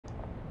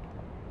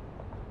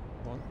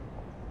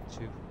2,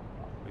 3,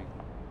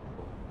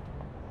 4,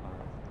 5.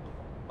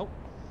 Oh,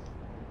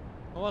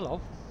 oh, hello.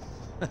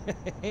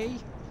 Hey,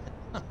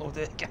 hello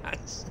there,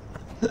 guys.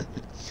 You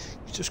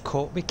just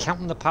caught me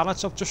counting the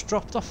pallets I've just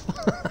dropped off.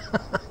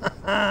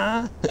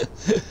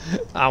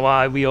 How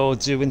are we all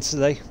doing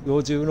today? We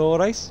all doing all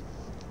right?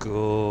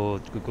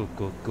 Good.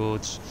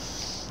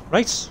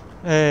 Right.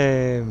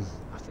 I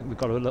think we've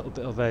got a little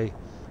bit of a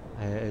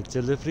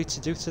delivery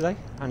to do today,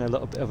 and a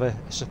little bit of a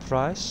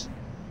surprise.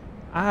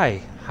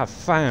 I have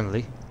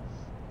finally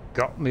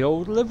got my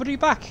old delivery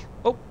back.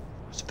 Oh,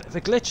 it's a bit of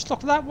a glitch.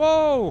 Look at that.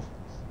 Whoa!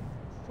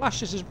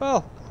 Flashes as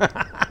well. There's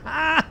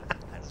a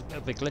bit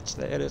of a glitch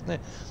there, isn't it?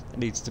 It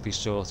needs to be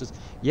sorted.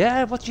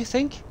 Yeah, what do you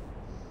think?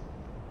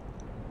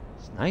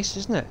 It's nice,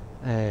 isn't it?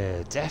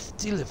 Death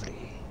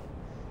delivery.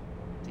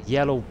 The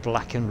yellow,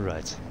 black and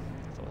red. I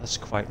thought that's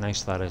quite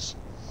nice, that is.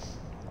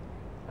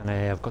 And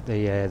I've got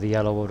the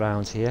yellow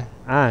around here.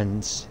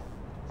 And,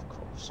 of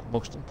course,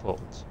 most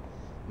important,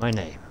 my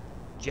name.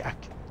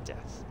 Jack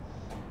Death.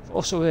 I've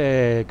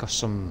also got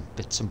some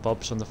bits and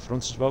bobs on the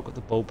front as well. Got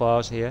the bow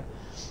bars here.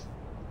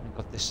 I've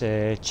got this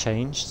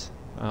changed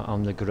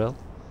on the grill.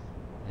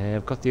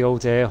 I've got the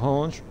old air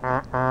horns,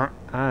 and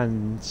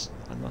I'm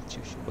not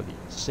too sure whether you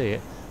can see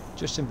it.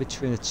 Just in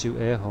between the two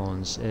air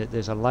horns,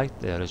 there's a light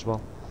there as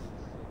well.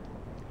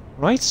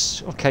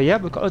 Right, okay, yeah,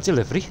 we've got a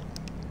delivery.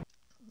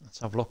 Let's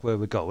have a look where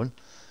we're going.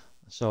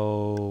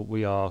 So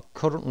we are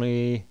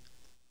currently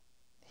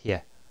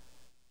here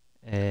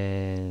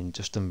in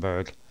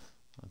Justinburg.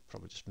 I've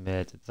probably just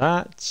made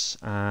that,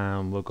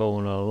 and we're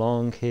going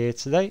along here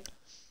today.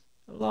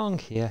 Along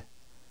here,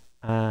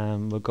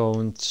 and we're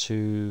going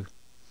to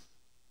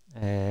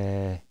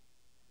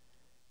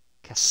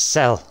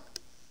Cassel.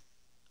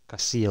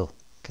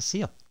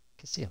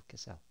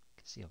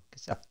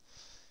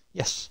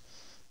 Yes,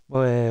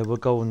 we're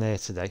going there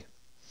today.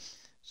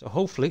 So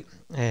hopefully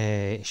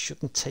it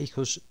shouldn't take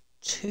us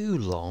too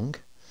long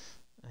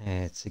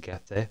to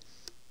get there.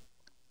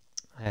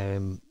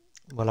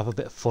 We'll have a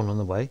bit of fun on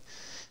the way.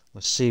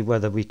 We'll see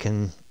whether we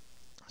can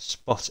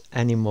spot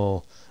any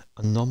more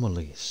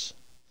anomalies.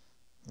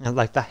 And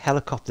like that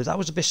helicopter, that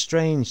was a bit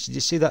strange. Did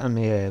you see that in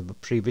my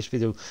previous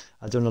video?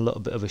 I've done a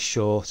little bit of a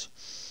short.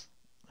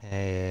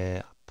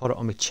 I put it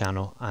on my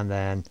channel, and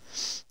then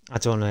I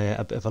done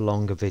a bit of a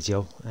longer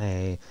video.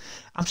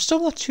 I'm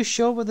still not too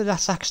sure whether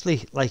that's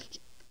actually like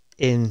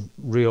in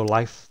real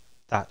life.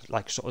 That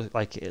like sort of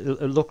like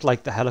it looked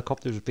like the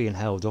helicopter was being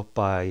held up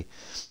by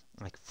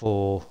like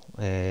 4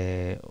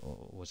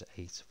 was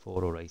it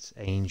 4 or 8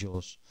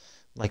 angels,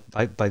 like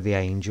by the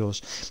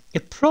angels.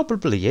 It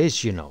probably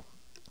is, you know,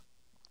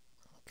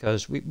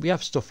 because we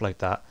have stuff like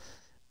that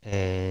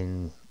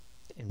in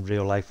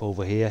real life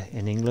over here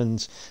in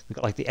England. We've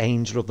got like the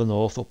Angel of the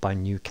North up by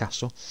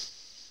Newcastle.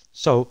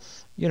 So,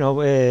 you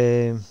know,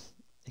 it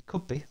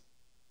could be.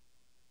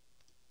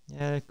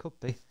 Yeah, it could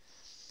be.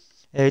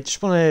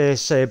 Just want to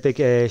say a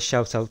big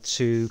shout out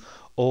to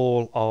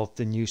all of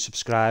the new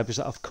subscribers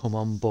that have come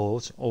on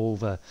board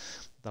over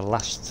the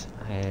last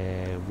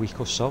week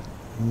or so.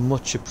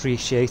 Much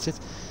appreciated.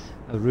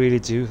 I really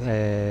do.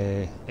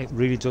 It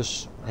really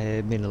does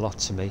mean a lot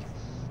to me.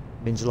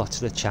 It means a lot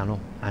to the channel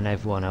and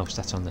everyone else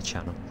that's on the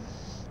channel.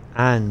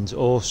 And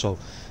also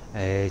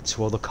to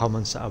all the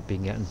comments that I've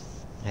been getting.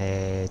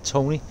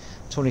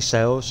 Tony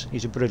Sales,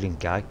 he's a brilliant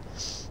guy.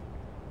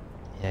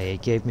 He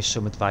gave me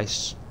some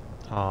advice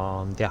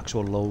on the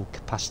actual low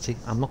capacity.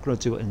 I'm not going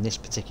to do it in this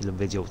particular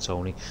video,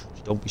 Tony,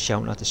 so don't be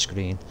shouting at the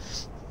screen,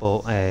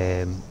 but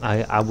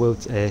I will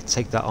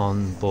take that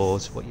on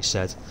board, what you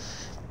said,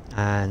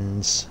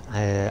 and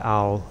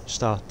I'll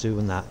start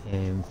doing that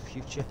in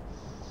future.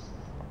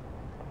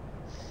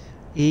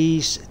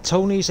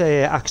 Tony's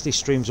actually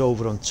streams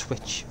over on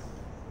Twitch,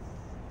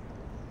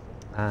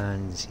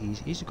 and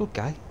he's a good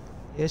guy.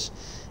 He is.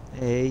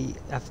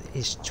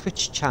 His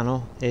Twitch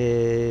channel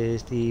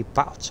is the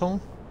Battletone.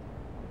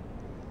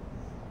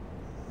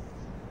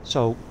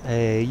 So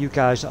you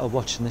guys that are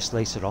watching this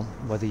later on,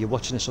 whether you're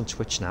watching this on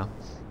Twitch now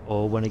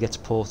or when it gets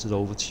ported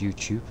over to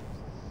YouTube,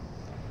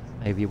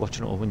 maybe you're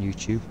watching it over on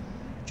YouTube,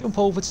 jump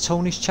over to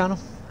Tony's channel,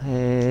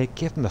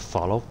 give him a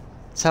follow,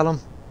 tell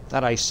him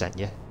that I sent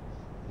you,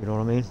 you know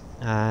what I mean,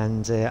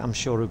 and I'm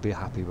sure he'll be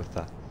happy with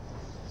that.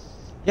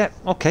 Yeah,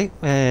 okay,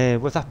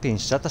 with that being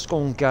said, let's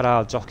go and get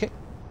our docket.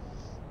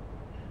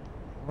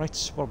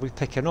 Right, what are we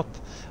picking up?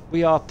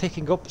 We are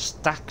picking up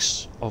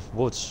stacks of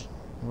wood.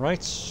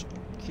 Right,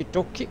 okie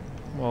dokie,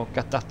 we'll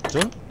get that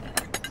done.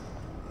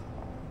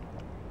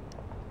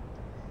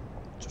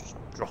 Just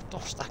dropped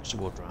off stacks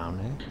of wood around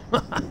here.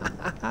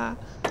 There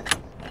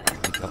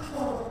we go.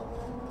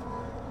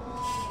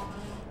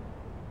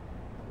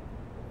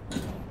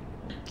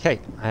 Okay,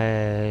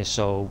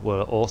 so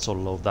we'll also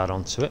load that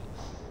onto it.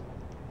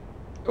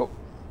 Oh,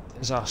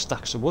 there's our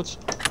stacks of wood.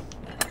 Still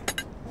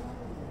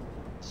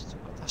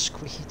got that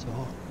squeaky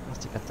door. I have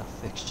to get that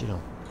fixed, you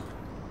know.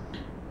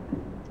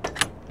 There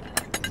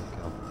we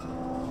go.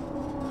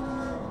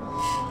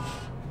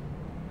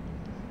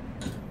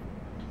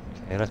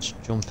 Okay, let's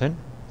jump in.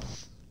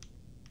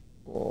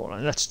 Oh, I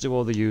let's do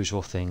all the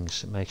usual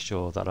things. Make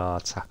sure that our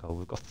tackle.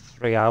 We've got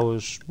 3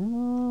 hours.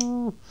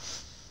 Ooh.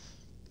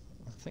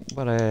 I think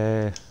we'll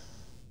have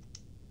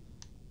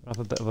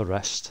a bit of a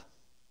rest.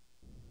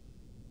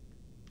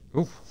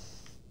 Ooh,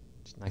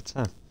 it's night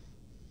time.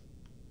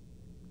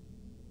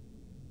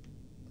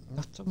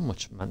 Not done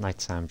much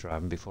nighttime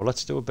driving before.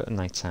 Let's do a bit of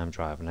nighttime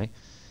driving, eh?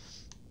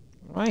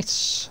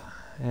 Right.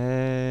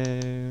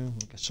 We'll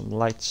get some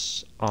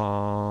lights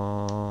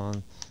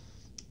on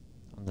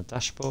the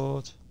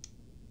dashboard.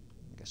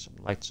 Get some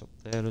lights up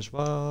there as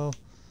well.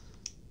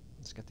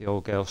 Let's get the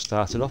old girl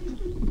started up.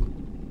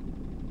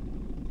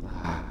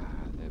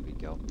 There we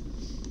go.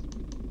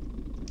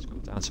 Let's go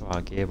down to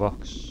our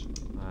gearbox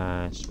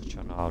and switch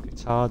on our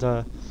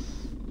retarder.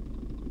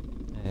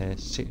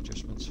 Seat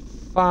adjustments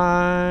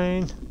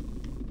fine,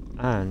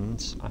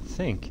 and I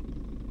think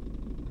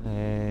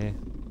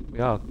we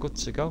are good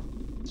to go.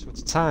 So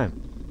it's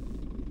time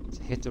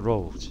to hit the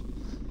road,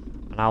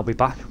 and I'll be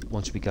back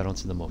once we get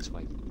onto the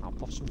motorway. I'll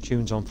pop some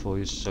tunes on for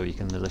you so you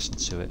can listen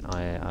to it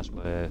as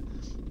we're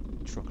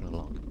trucking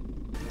along.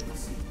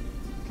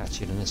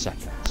 Catch you in a sec,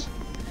 guys.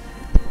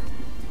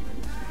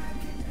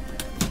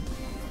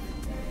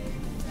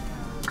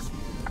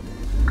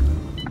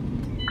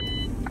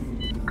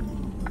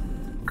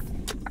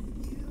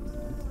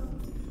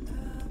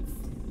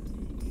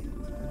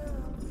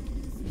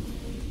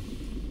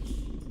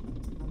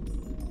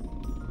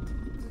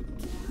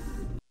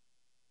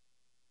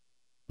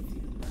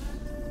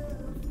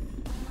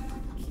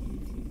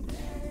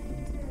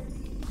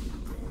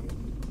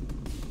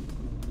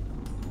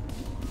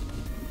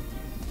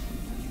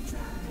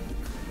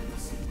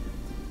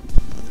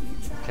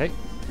 Okay,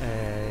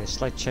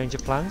 slight change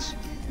of plans.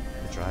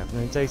 We're driving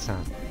in the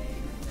daytime.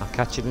 I'll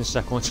catch you in a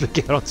second once we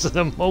get onto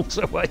the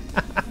motorway.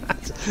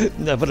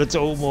 Never a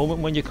dull moment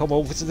when you come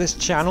over to this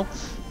channel.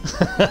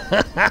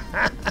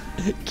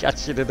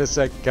 Catch you in a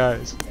sec,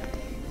 guys.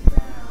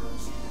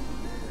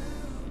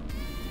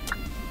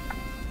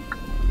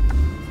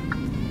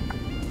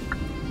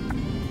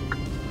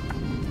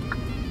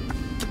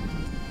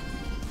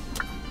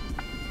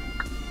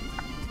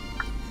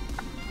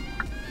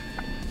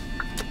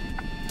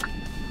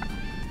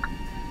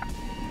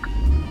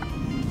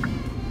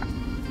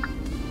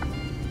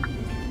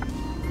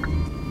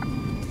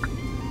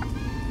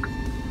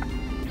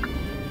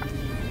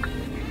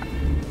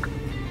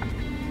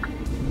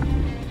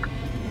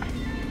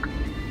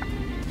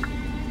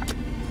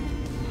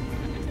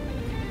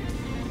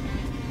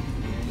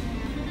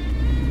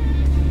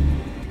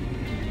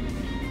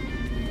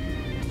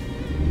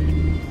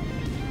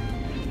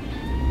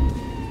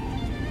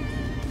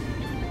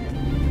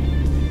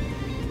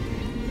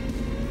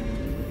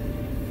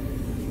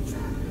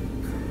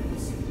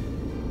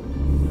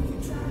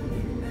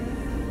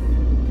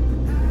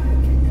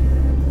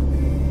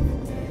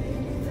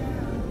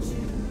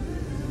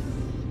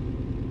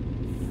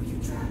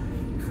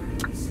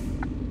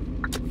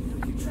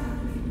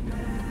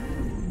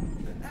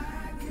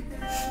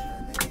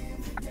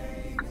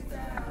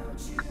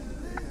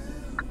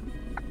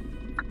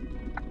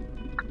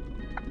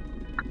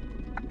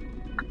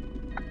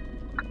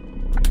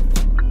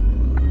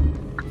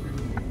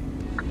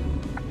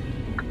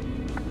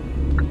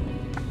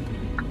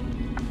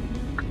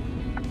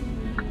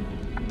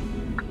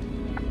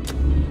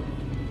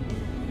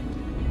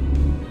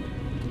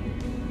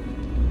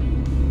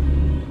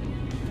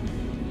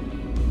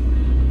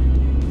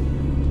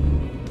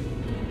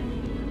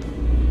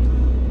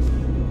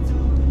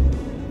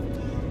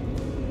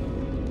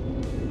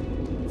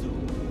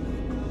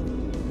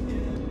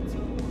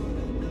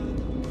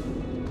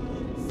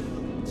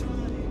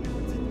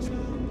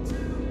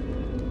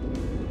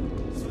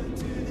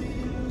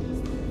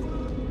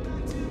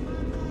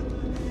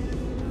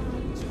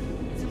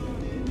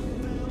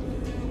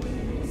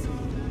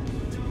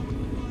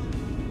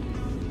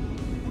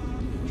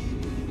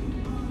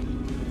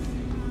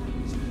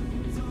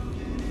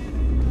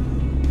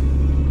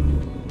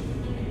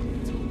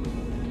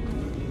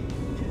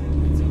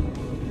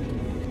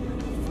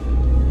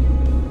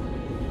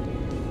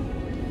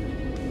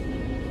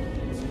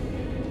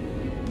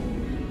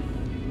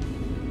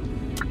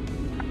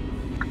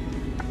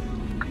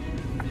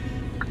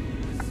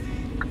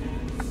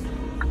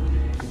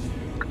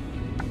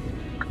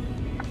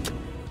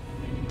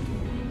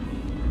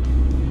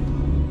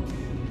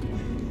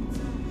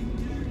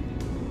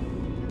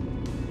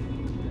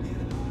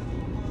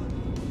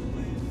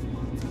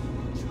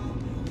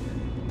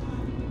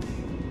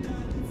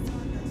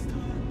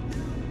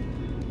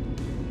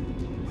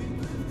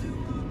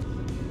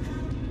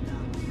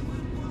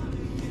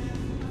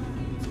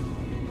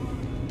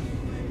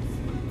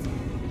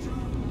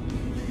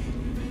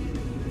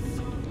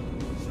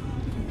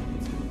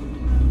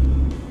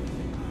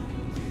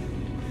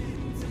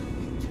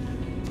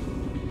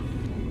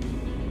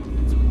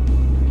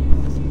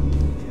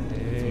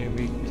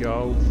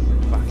 Go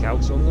back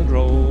out on the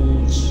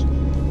roads.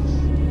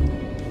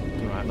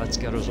 Right, let's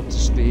get us up to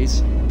speed.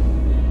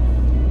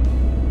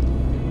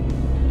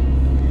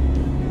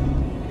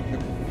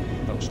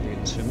 Not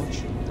speeding too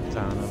much.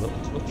 Down a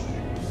little touch.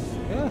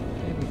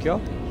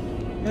 you.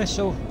 Yeah,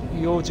 so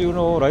you're doing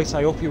alright,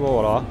 I hope you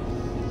all are.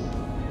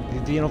 Have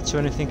you been up to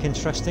anything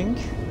interesting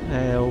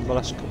over the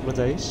last couple of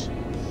days?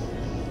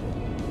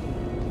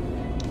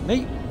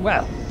 Me?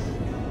 Well,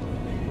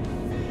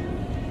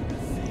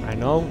 I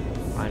know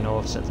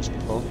I've said this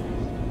before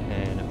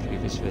in a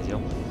previous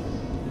video.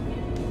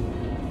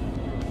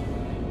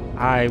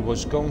 I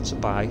was going to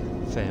buy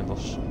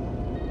Fernbus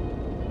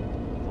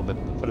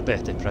for a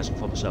birthday present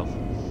for myself.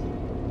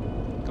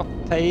 Got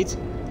paid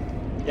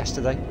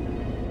yesterday.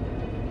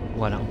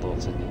 Went out and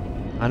bought it.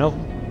 I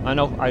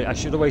know, I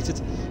should have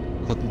waited.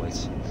 Couldn't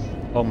wait.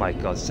 Oh my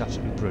god, it's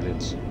absolutely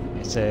brilliant.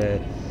 It's a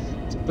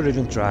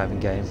brilliant driving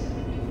game.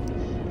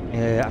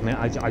 I mean,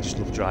 I just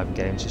love driving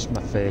games. It's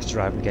my first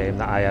driving game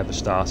that I ever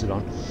started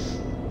on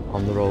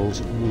the road.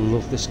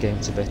 Love this game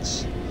to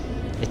bits.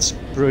 It's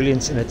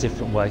brilliant in a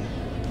different way.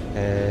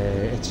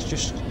 It's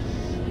just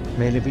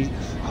mainly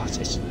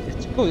it's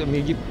good. I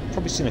mean, you've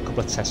probably seen a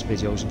couple of test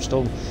videos. I'm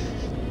still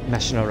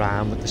messing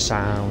around with the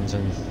sounds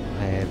and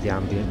the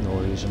ambient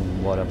noise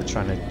and whatever,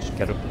 trying to just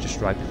get up just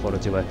right before I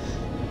do a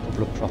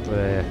couple of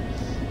proper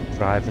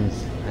driving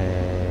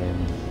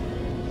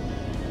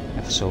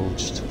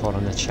episodes to put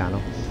on the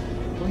channel.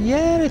 But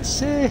yeah,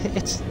 it's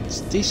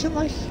decent,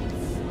 like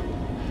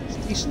it's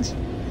decent.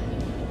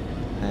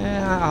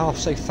 I'll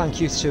say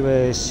thank you to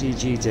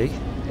CGD,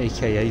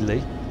 aka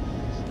Lee,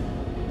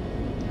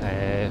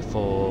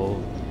 for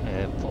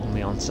putting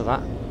me onto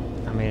that.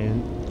 I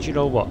mean, do you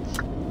know what?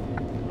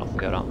 Off we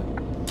go, aren't we?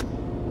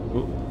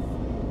 Ooh.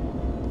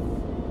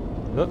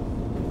 Look.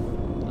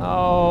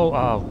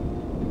 Oh,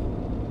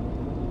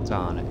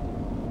 darn it.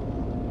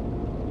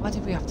 Why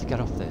did we have to get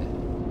off there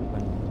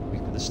when we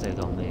could have stayed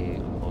on the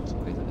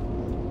motorway there?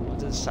 What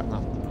did the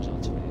sat-nav put us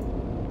onto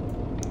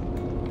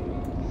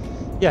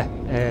here?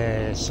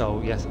 Yeah,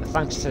 so yeah,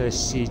 thanks to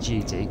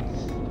CGD,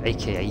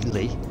 aka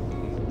Lee,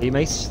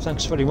 mate,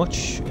 thanks very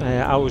much.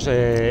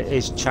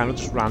 His channel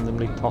just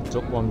randomly popped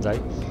up one day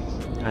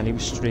and he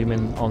was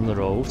streaming on the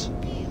road,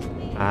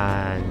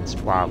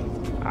 and wow,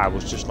 I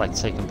was just like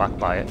taken back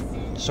by it.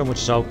 So much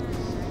so,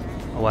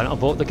 I went and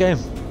bought the game.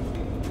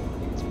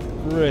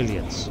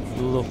 Brilliant,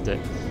 loved it.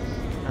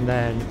 And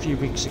then a few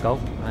weeks ago,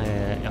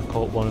 I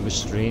caught one of his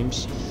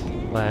streams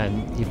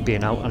when he'd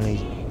been out and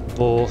he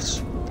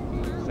bought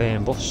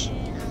Fernbus.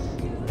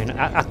 I mean,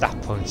 at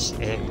that point,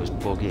 it was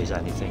buggy as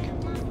anything.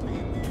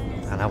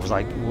 And I was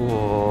like,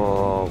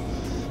 whoa.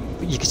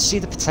 But you could see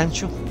the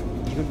potential.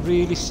 You could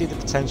really see the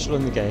potential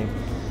in the game.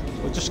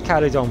 So I just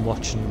carried on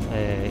watching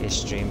his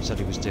streams that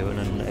he was doing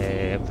and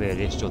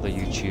various other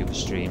YouTube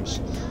streams.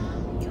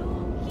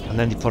 And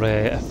then he put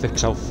a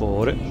fix out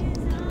for it.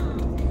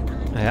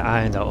 I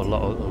ironed out a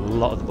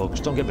lot of the bugs.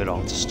 Don't get me wrong,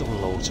 there's still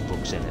loads of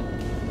bugs in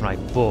it, right?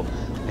 But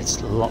it's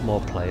a lot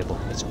more playable.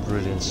 It's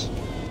brilliant.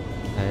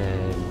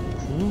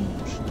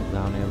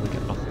 Down here, we're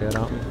getting off here,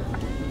 aren't we?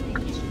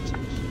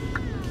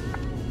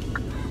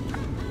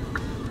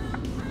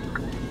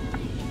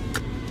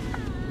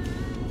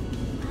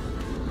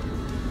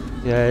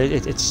 Yeah,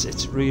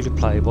 it's really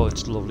playable.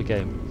 It's a lovely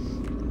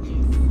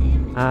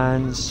game.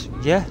 And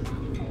yeah,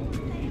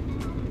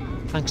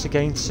 thanks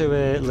again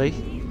to Lee,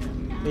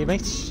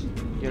 mates.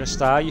 You're a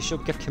star. You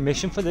should get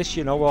commission for this,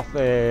 you know, off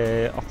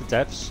the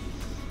devs.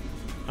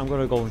 I'm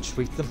gonna go and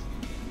tweet them.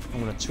 I'm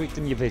gonna tweet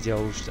them your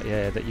videos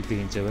that you've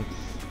been doing,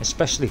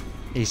 especially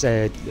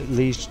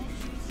Lee's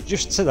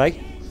just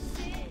today.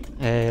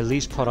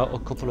 Lee's put out a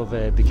couple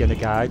of beginner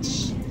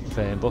guides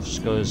for Fernbus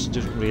because it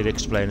doesn't really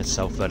explain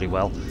itself very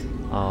well.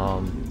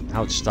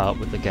 How to start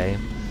with the game.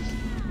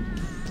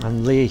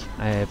 And Lee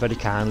very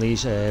kindly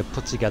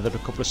put together a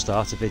couple of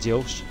starter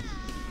videos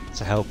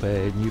to help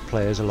new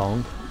players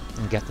along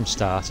and get them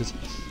started.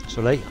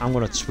 So Lee, I'm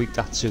going to tweet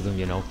that to them,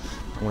 you know.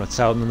 I'm going to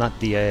tell them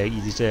that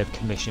you deserve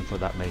commission for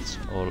that, mate,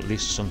 or at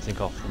least something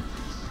off them.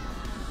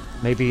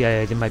 Maybe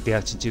they might be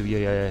able to do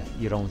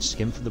your own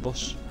skin for the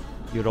bus,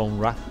 your own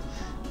wrap.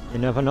 You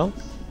never know.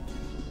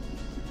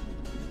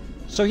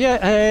 So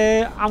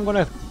yeah, I'm going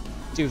to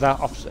do that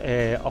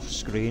off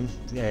screen,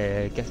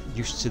 get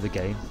used to the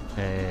game,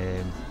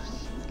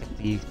 get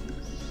the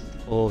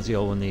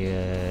audio and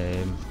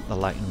the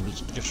lighting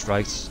just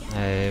right,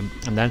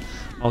 and then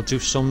I'll do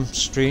some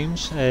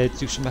streams,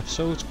 do some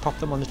episodes, pop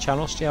them on the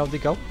channel, see how they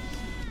go.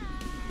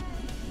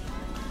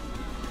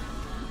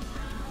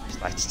 It's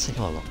like it's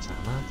taking a long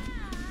time, man.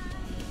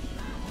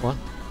 What?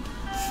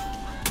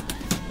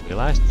 I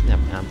realised I didn't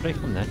have a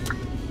handbrake on there.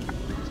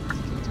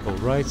 To go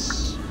right.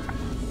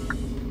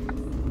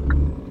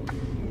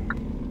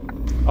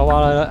 Oh,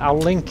 I'll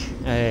link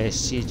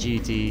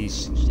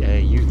CGD's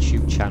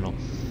YouTube channel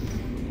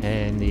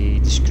in the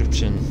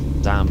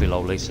description down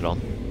below later on.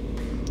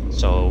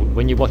 So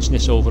when you're watching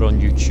this over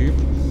on YouTube,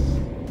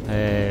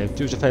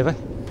 do us a favour,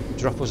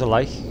 drop us a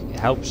like, it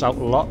helps out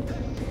a lot,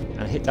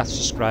 and hit that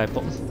subscribe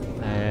button.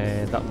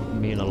 That would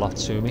mean a lot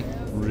to me,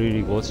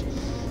 really would.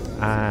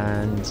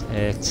 And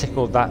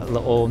tickle that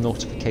little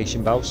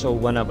notification bell so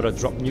whenever I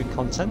drop new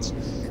content,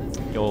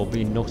 you'll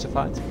be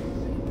notified.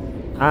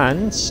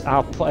 And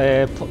I'll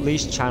put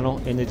Lee's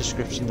channel in the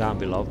description down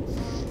below.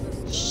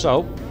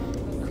 So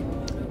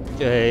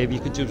if you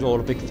could do us all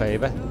a big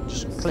favour,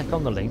 just click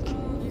on the link,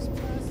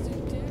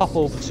 pop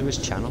over to his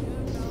channel,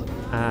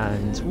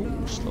 and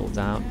slow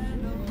down,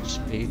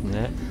 speeding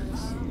there.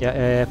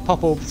 Yeah,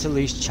 pop over to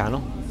Lee's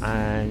channel,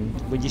 and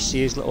when you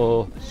see his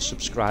little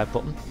subscribe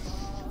button,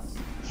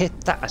 hit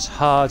that as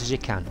hard as you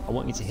can. I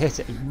want you to hit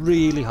it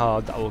really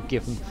hard. That will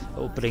give him, it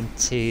will bring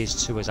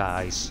tears to his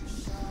eyes.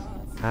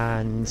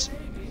 And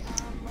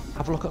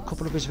have a look at a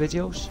couple of his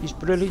videos. He's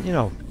brilliant, you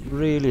know,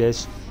 really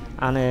is.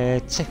 And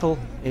tickle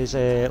his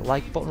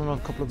like button on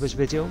a couple of his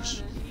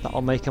videos.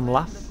 That'll make him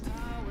laugh.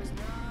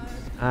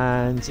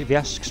 And if he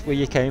asks where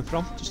you came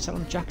from, just tell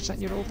him Jack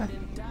sent you over.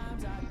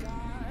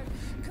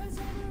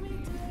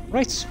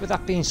 Right, with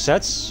that being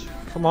said,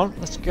 come on,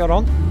 let's get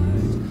on.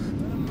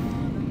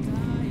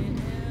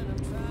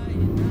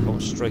 Going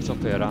straight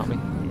up here, aren't we?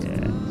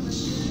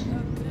 Yes.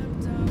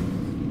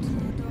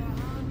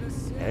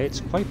 Yeah, it's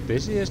quite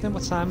busy, isn't it?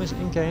 What time is it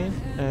in game?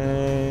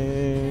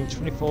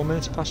 24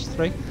 minutes past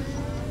 3.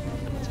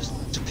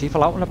 Just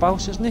people out and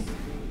about, isn't he?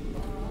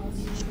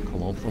 Just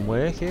come home from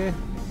work here.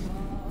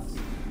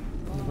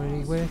 Where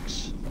he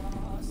works.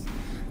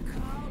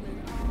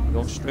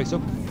 Going straight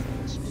up.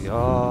 Yes, we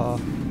are.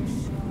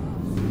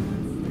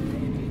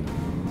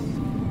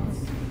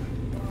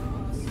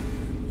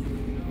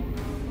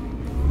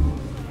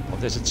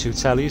 There's a 2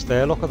 tellies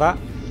there, look at that.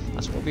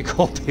 That's what we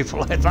call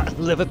people like that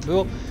in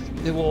Liverpool.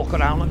 They walk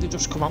around like they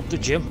just come out the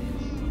gym.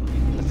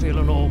 They're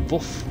feeling all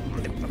buff.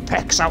 With their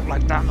pecs out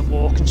like that and they're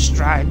walking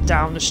stride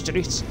down the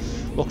street.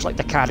 Looks like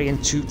they're carrying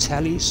 2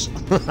 tellies.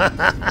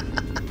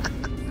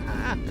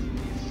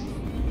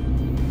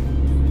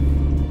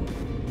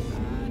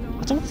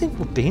 I don't think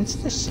we've been to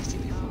this city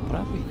before,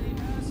 have we?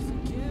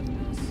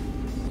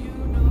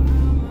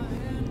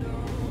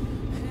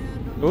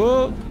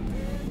 Oh!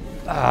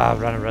 Ah,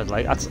 ran a red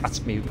light.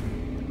 That's me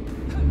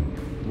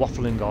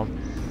waffling on.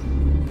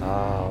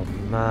 Oh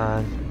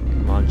man.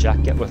 Come on,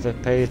 Jack, get with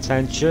it. Pay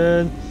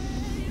attention.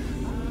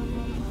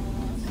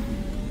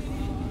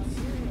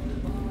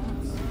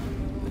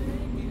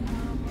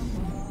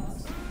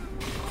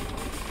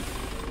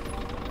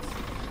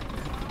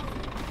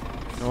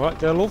 Alright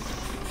there, love.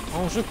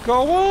 How's it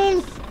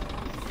going?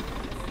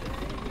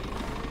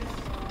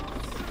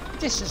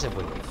 This is a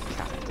weird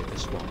character,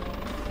 this one.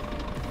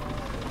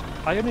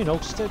 I only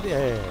noticed it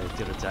the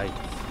other day.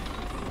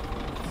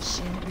 I've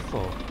seen it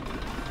before.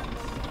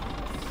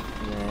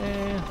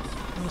 Yeah,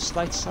 on the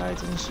slight side,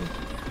 isn't she?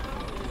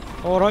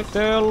 Alright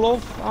there,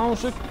 love.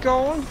 How's it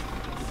going?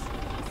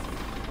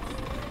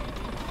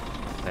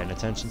 Paying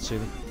attention to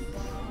me.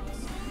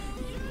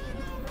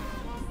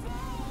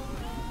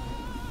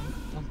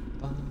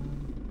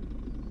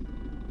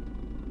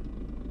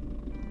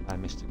 I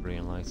missed a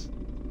green light.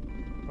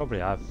 Probably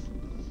have.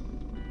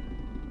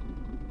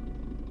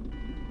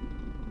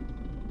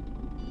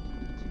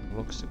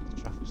 Looks at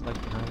the traffic's light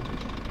behind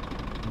us.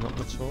 Not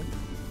at all.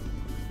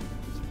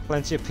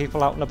 Plenty of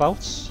people out and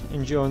about,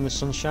 enjoying the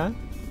sunshine.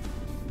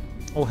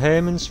 Oh,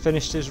 Herman's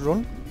finished his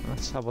run.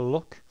 Let's have a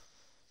look.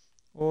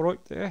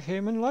 Alright there,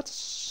 Herman,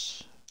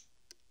 lads.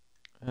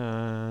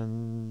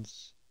 And...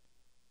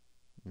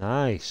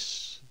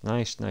 Nice.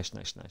 Nice. Right.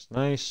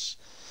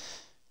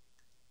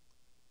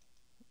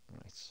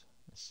 Let's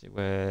see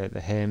where the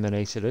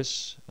Hermanator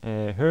is.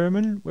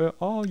 Herman, where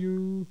are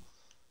you?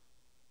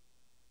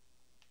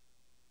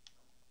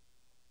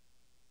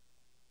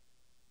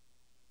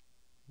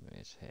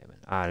 Where's Herman?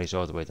 Ah, he's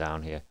all the way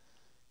down here.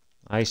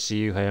 I see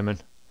you, Herman.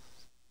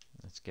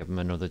 Let's give him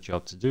another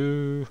job to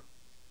do.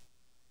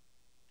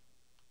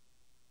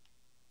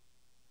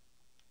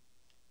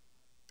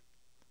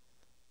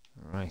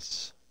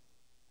 Right.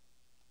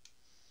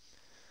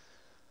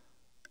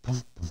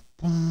 Boom, boom,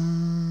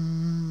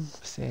 boom.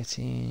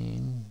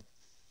 13,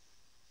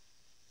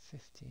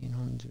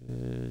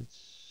 1500,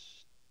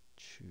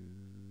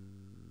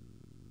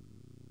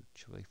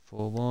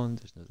 2841.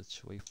 There's another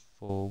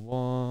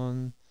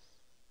 2841.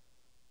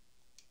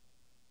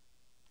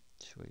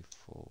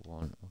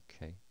 2841.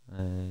 Okay.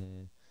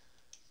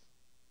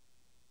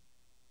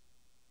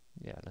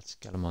 Yeah, let's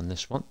get him on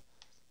this one.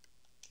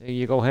 There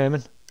you go,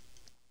 Herman.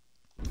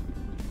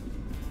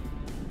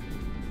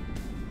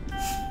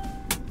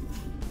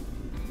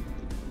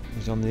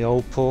 He's on the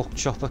old Pork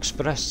Chop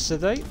Express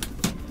today.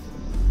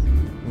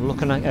 I'm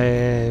looking at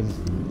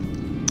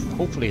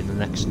hopefully in the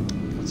next.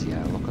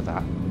 Yeah, look at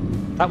that.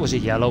 That was a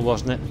yellow,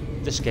 wasn't it?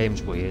 This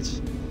game's weird.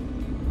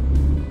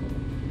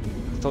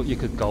 I thought you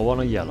could go on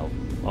a yellow.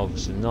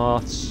 Obviously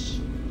not.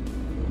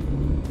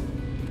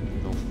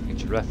 No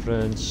future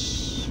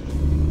reference.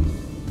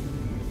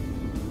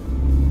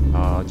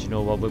 Oh, do you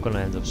know what? We're going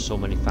to end up so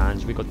many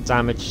fans. We got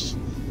damaged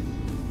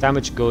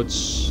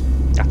goods.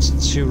 That's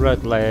 2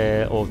 red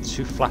layer or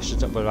 2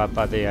 flashes up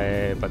by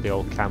the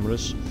old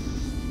cameras.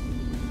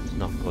 It's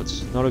not good.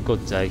 Not a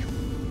good day.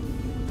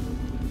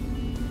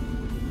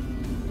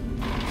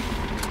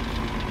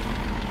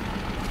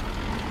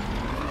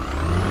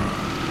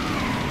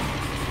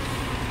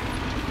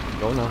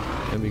 Go now.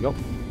 Here we go.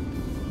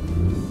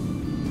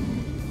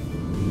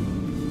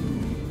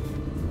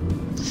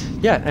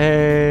 Yeah.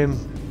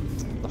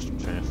 Lost my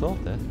train of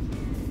thought there.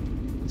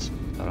 Let's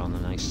put on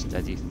a nice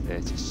steady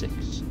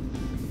 36.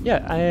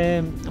 Yeah,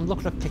 I'm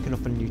looking at picking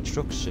up a new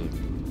truck soon.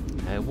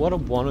 What I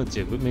want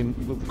to do, I mean,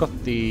 we've got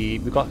the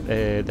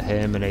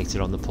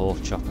Herminator on the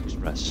Pork Chop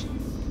Express.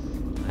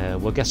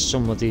 We'll get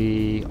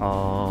somebody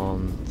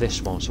on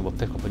this one, so we'll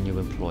pick up a new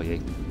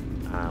employee,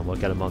 and we'll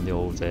get him on the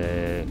old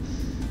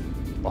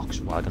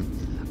Volkswagen.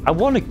 I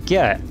want to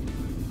get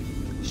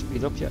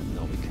speed up yet?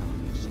 No, we can't.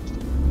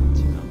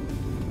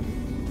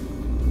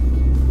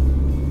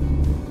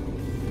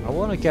 I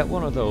want to get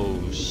one of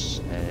those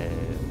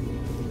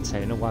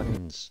container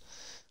wagons.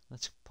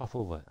 Let's pop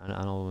over, and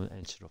I'll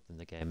interrupt in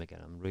the game again.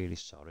 I'm really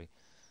sorry.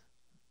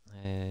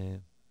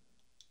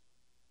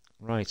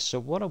 Right, so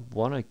what I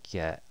want to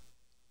get,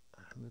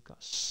 we've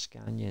got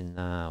Scania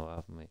now,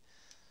 haven't we?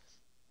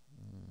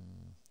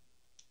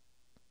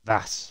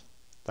 That's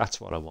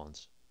what I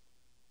want.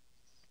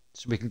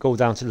 So we can go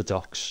down to the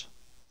docks.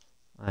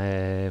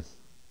 I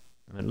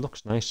mean, it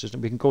looks nice, doesn't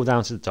it? We can go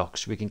down to the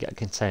docks. We can get a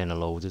container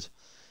loaded.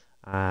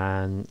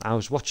 And I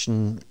was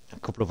watching a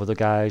couple of other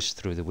guys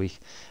through the week,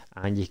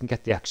 and you can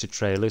get the extra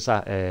trailers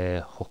at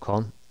hook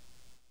on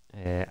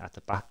at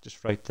the back,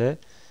 just right there.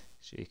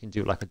 So you can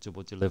do like a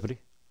double delivery.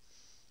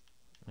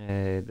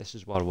 This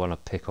is what I want to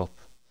pick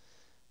up.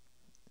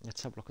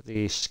 Let's have a look at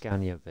the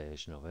Scania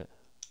version of it.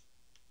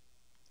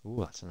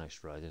 Ooh, that's a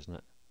nice ride, isn't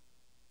it?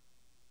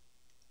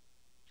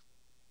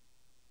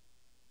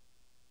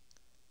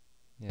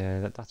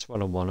 Yeah, that's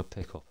what I want to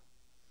pick up.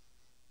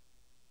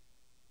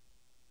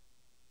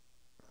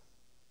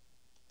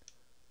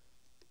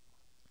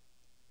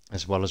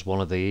 As well as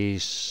one of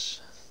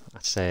these.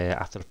 I'd say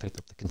after I picked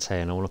up the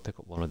container, I want to pick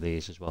up one of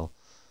these as well.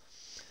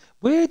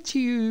 Where do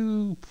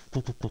you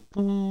pick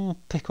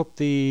up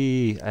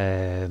the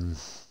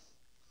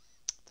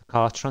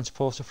car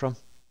transporter from?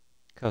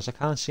 Because I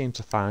can't seem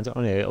to find it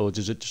on here. Or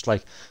does it just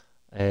like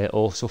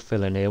auto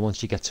fill in here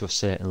once you get to a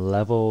certain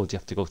level? Or do you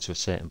have to go to a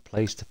certain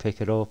place to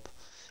pick it up?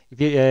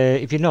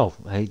 If you know,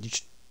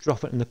 just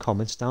drop it in the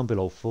comments down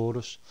below for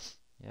us.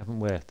 You haven't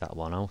worked that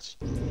one out.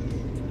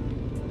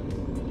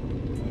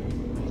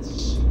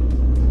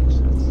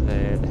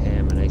 The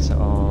Herminator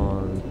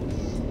on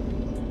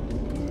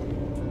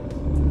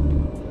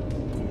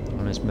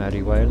his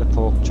merry way, the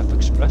Pork Chop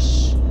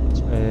Express. Let's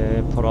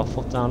put our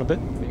foot down a bit.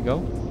 There you go.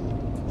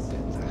 Look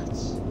at that.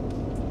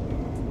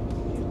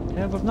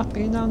 Yeah, we've not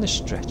been down this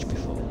stretch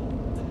before.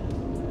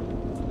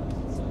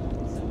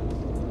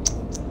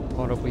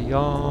 What are we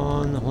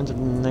on?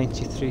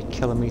 193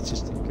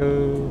 kilometers to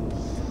go.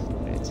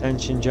 Pay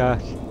attention,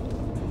 Jack.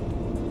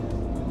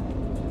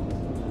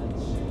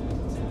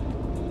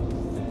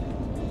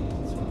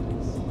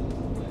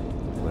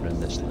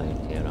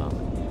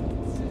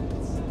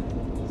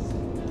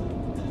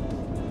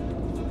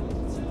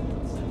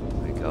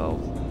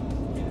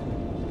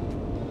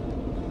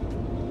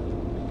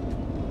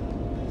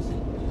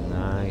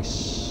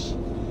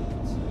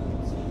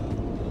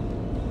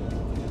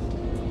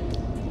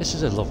 This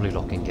is a lovely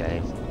looking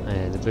game.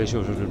 The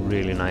visuals are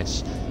really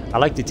nice. I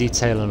like the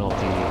detailing of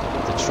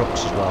the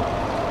trucks as well,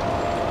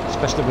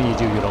 especially when you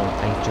do your own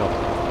paint job.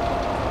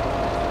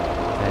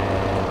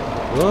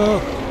 Whoa!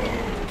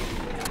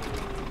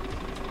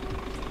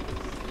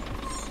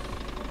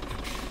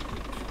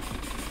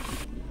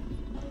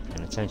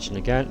 Paying attention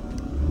again.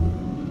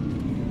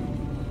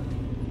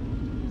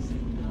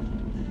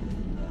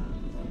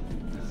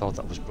 I thought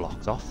that was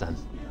blocked off then.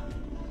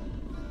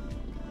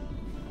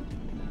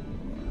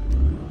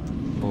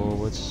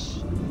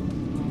 Forwards.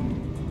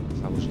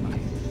 That was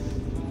life.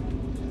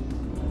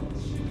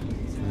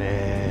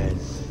 Man.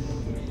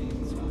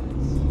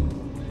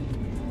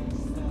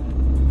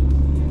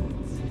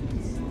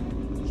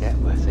 Get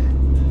with it.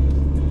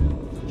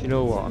 Do you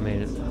know what I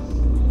mean?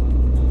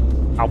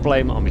 I'll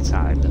blame it on my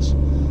tiredness.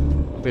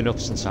 I've been up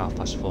since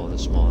 4:30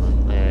 this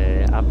morning.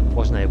 I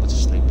wasn't able to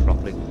sleep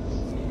properly.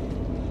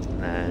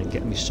 And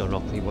getting my son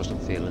up, he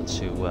wasn't feeling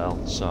too well,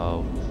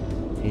 so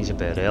he's a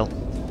bit ill.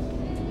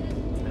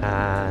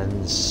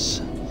 And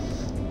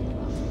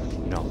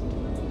you know,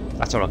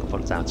 that's all I can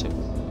put it down to.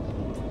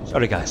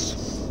 Sorry guys,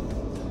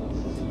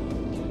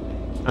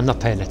 I'm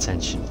not paying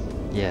attention.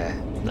 Yeah,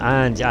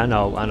 and I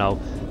know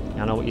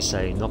what you're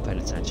saying, not paying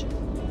attention.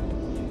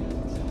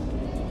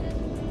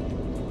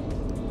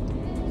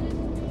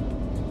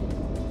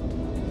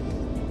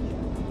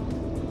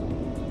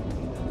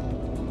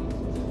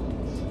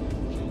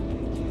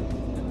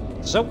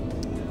 So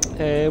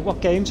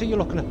what games are you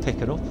looking at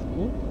picking up?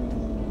 Ooh.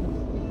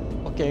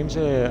 What games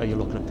are you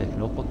looking at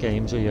picking up? What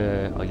games are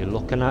you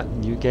looking at?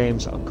 New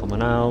games that are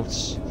coming out?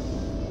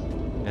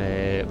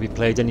 Have you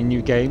played any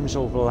new games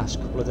over the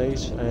last couple of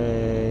days?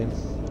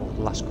 Over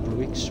the last couple of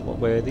weeks? What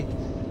were they?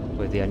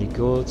 Were they any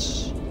good?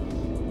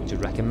 Would you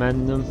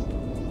recommend them?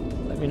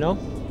 Let me know.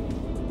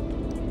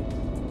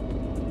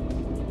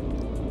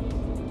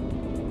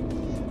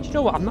 Do you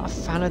know what? I'm not a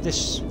fan of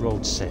this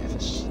road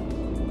surface.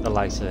 The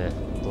lighter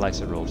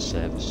road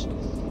surface.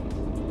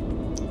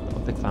 I'm a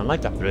big fan. I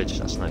like that bridge.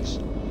 That's nice.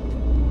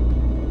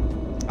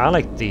 I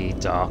like the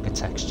darker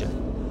texture.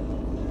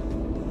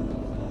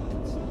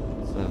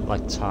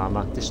 like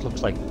tarmac. This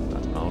looks like, I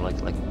don't know, like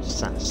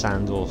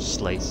sand or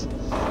slate.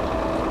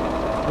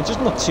 It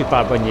doesn't look too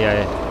bad when you're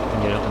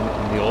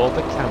in the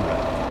orbit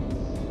camera.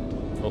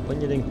 But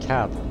when you're in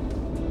cab,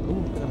 ooh,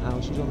 look at them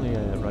houses on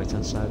the right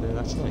hand side there.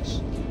 That's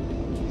nice.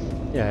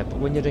 Yeah, but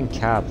when you're in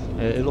cab,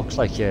 it looks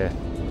like you're, I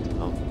don't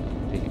know,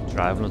 you're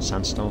driving on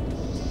sandstone.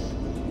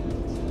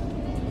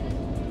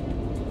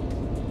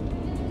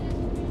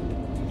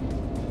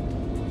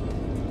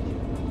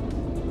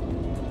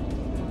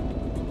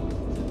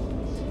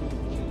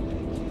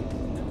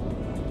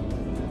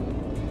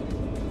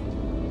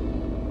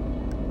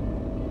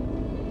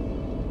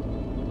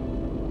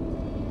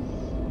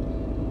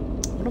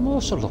 What I'm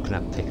also looking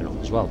at picking up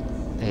as well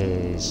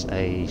is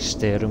a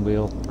steering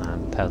wheel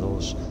and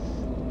pedals.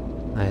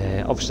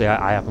 Obviously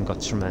I haven't got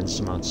tremendous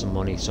amounts of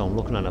money, so I'm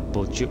looking at a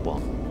budget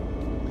one.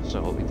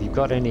 So if you've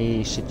got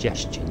any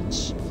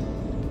suggestions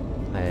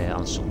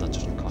on something that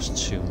doesn't cost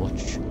too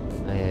much,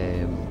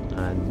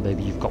 and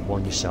maybe you've got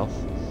one yourself,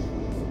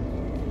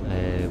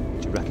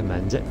 would you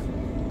recommend it?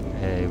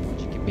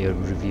 Would you give me a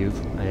review?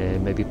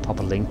 Maybe pop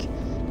a link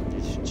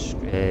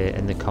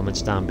in the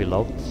comments down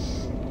below.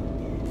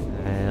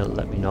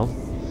 Let me know.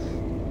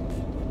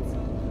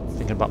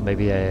 Thinking about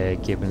maybe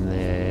giving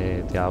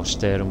the house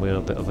steering wheel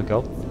a bit of a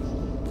go.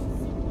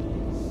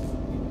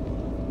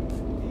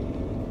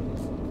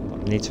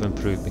 But I need to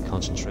improve my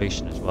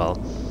concentration as well.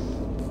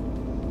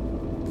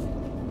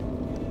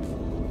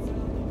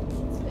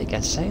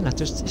 Again, saying that,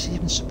 does this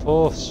even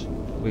support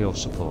wheel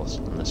support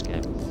on this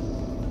game?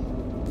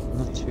 I'm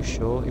not too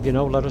sure. If you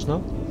know, let us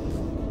know.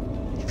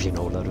 If you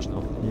know, let us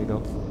know. There you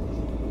go.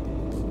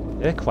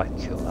 They're quite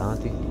cool,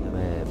 aren't they?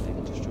 Big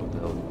industrial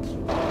buildings.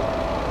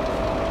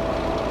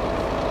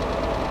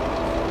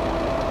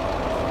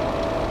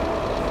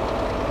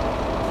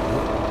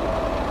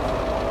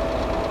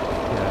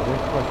 Yeah,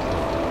 they're quite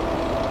cool.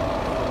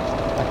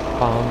 Like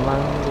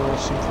farmland or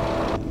something.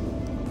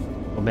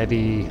 Or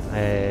maybe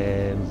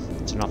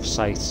it's an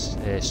off-site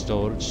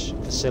storage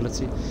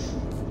facility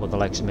for the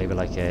likes of maybe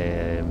like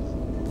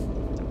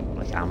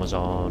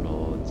Amazon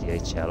or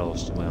DHL or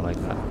somewhere like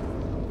that.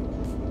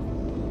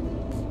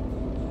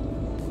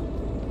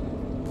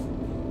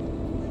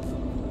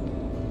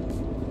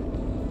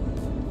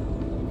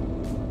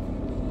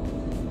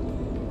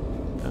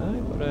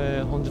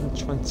 We're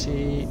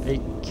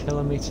 128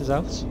 kilometers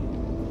out,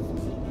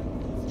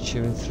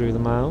 chewing through the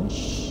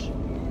miles.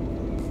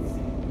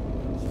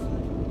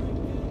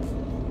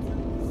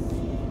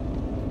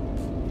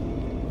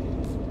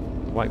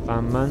 White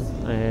van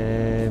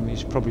man,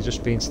 he's probably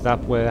just been to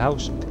that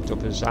warehouse and picked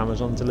up his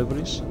Amazon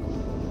deliveries,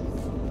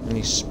 and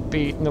he's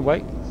speeding away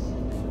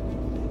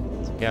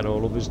to get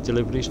all of his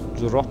deliveries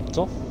dropped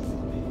off.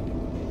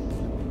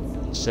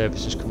 The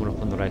service is coming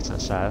up on the right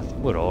hand side.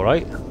 We're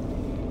alright.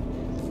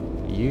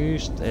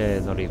 Used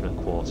not even a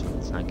quarter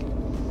of the tank.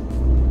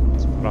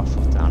 Let's put our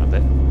foot down a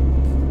bit.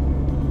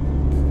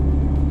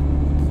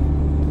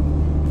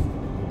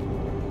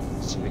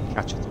 So we can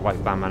catch up the white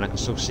van man. I can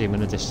still see him in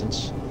the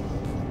distance.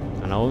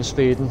 I know I'm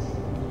speeding.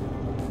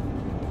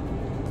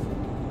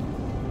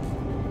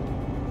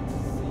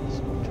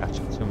 So we'll catch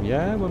up to him.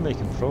 Yeah, we're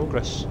making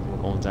progress.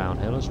 We're going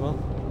downhill as well.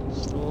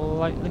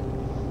 Slightly.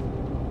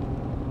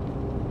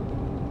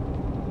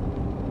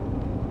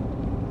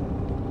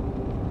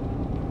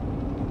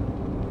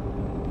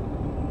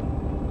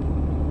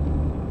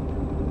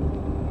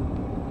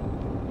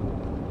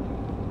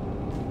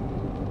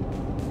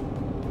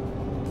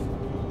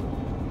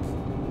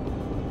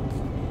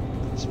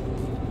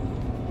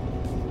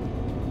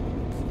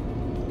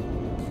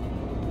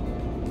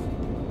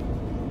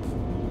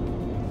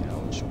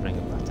 Bring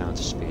it back down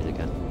to speed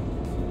again.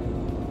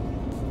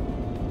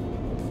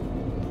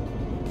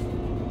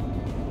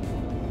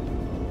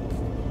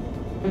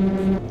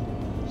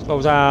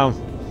 Slow down.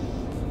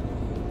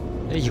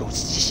 Hey, yo, did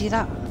you see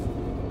that?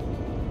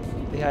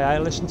 The AI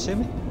listened to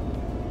me.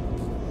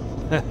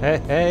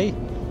 Hey,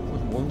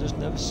 wonders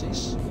never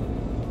cease.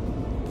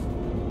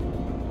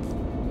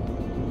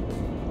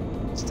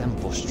 It's them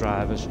bus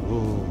drivers.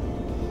 Ooh.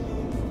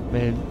 I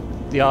mean,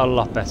 they are a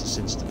lot better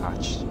since the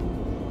patch.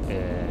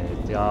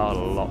 They are a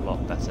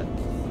lot better.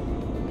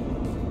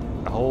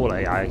 The whole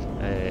AI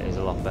is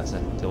a lot better.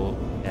 The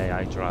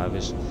AI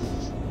drivers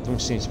don't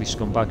seem to be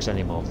scumbags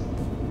anymore.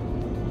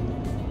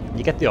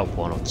 You get the odd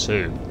one or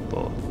two,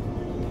 but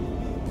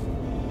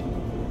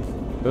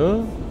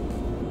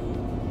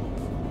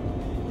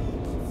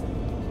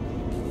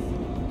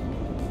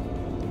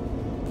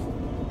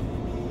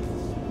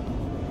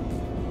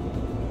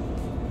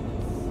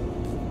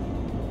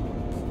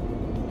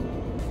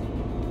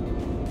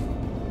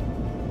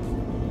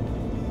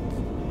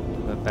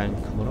bend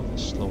coming up,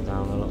 slow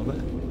down a little bit.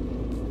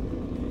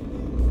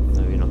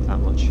 Maybe not that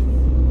much.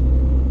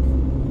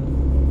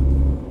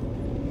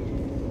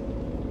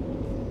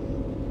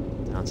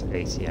 Down to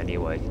 80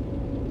 anyway.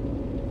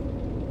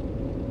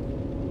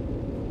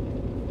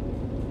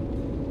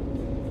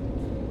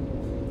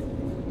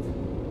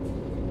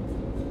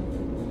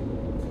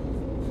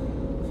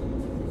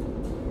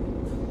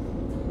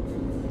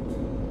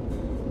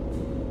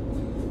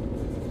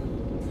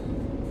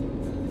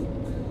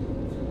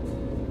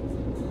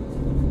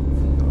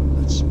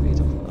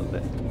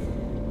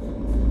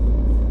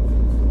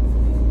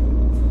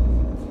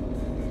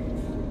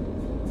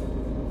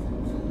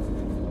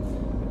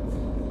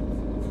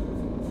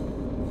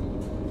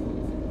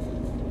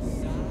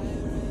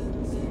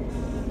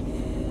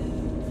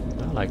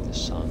 I like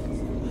this song.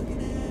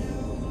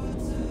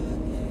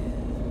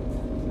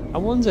 I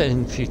wonder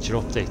in future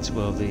updates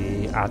will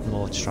they add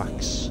more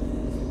tracks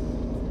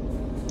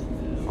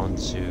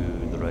onto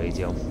the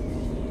radio.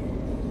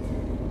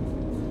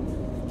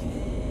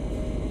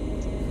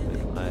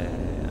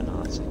 An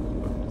Arctic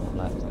on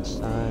the left hand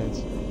side.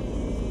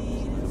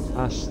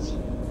 Past.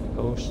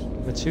 Ghost.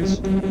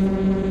 Matute.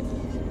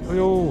 Oh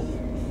yo!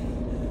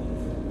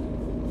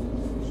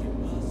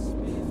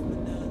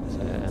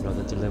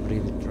 Another delivery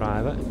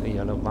driver, a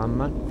yellow van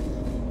man.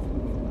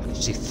 I can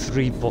see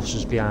 3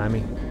 buses behind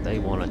me. They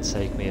want to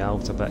take me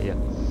out, I bet you.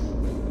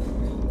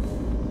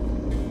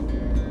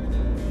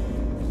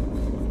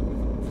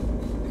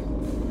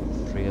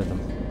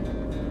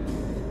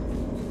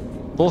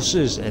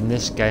 Buses in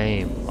this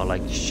game are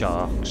like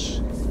sharks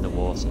in the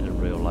water in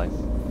real life.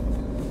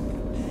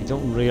 You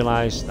don't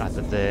realise that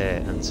they're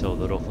there until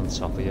they're up on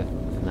top of you.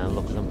 And then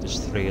look at them, there's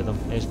 3 of them.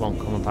 Here's one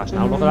coming past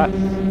now, look at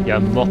that! You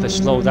muppet,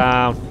 slow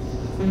down!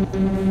 Goes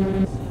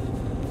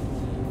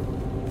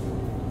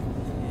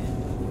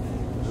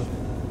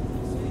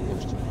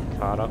to the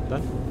car up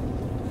then.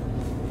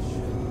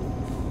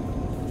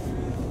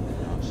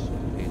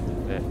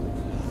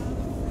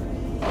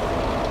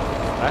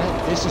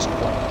 This is quite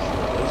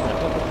cool, isn't it?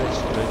 Look at this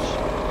bridge.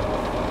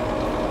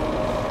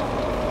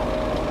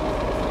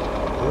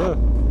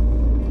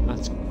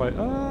 That's quite...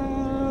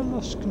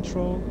 lost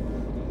control.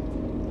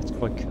 That's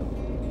quite cool.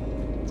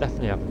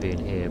 Definitely haven't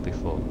been here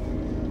before.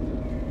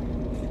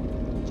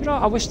 Do you know,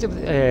 I wish they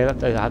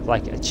had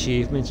like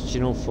achievements,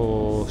 you know,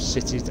 for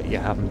cities that you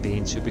haven't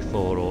been to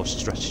before, or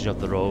stretches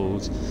of the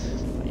road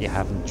that you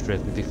haven't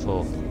driven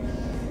before.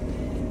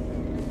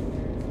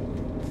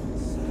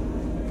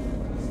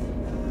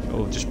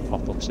 Or just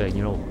pop up saying,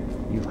 you know,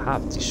 you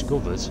have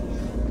discovered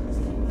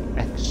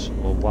X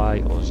or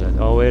Y or Z.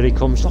 Oh, here he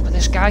comes. Look at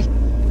this guy.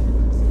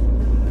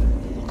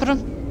 Look at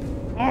him.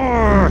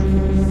 Arrgh.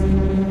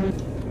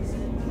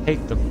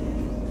 Hate them.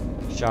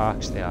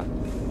 Sharks they are.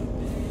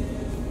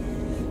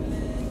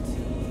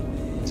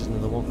 There's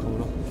another one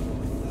coming up.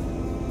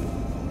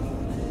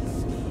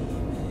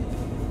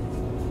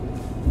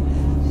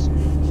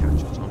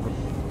 Catch what's on them.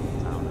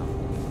 Down now.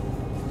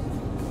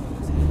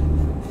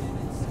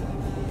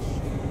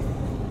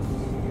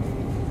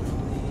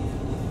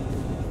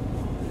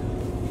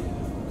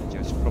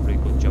 It's probably a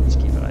good job to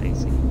keep it at 80.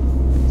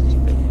 It's a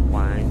bit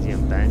windy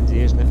and bendy,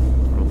 isn't it?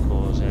 It won't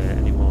cause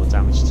any more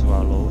damage to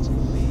our load.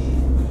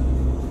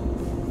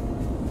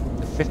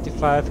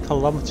 55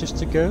 kilometers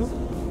to go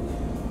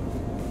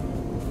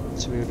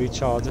until we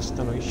reach our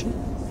destination.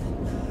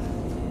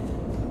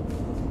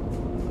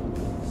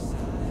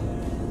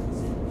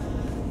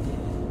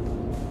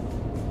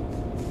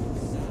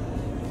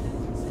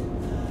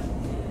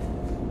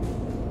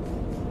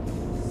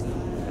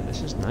 Yeah,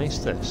 this is nice,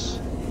 this.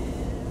 It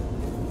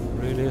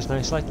really is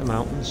nice, like the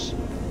mountains.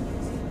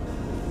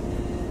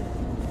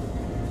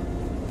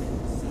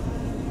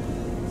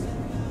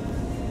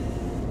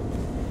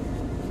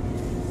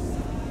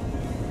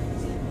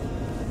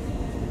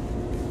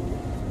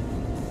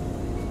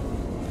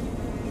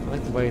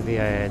 The way the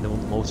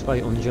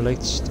motorbike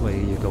undulates, the way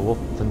you go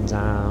up and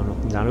down,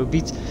 up and down. It would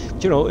be,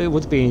 you know, it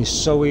would be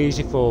so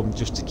easy for them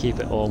just to keep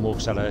it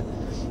almost at a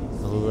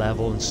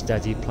level and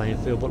steady playing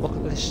field. But look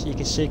at this, you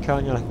can see,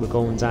 can't you? Like we're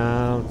going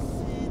down,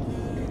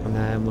 and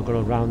then we're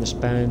going around this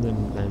bend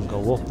and then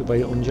go up the way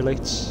it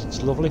undulates.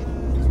 It's lovely.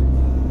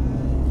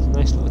 It's a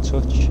nice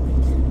little touch. It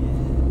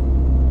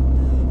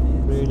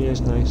really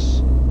is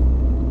nice.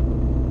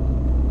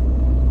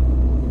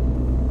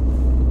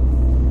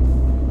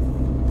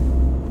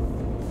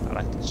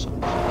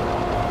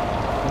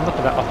 And look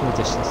at that off in the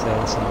distance there,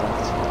 that's on the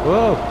left.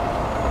 Whoa!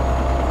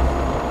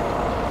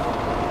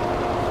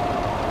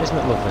 Isn't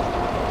it lovely?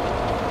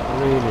 It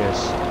really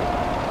is.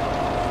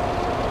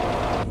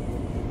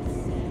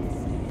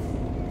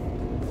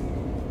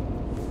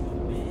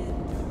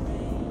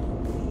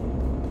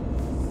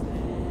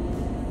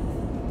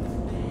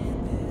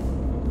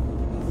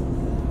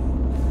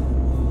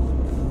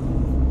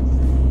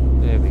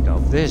 There we go.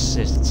 This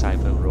is the type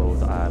of road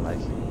that I like.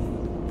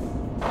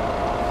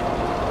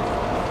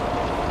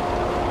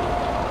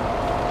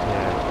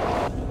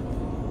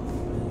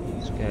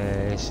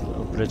 A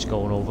little bridge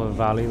going over a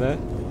valley there.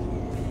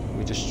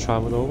 We just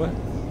travelled over.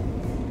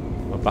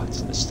 We're back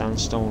to the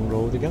Sandstone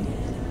Road again.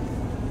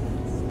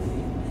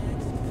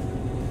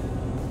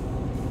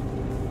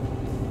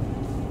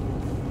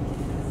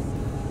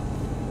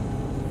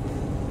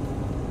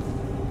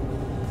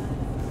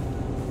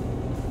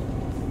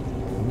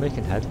 We're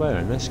making headway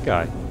on this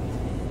guy.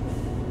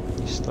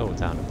 He's slowed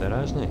down a bit,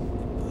 hasn't he?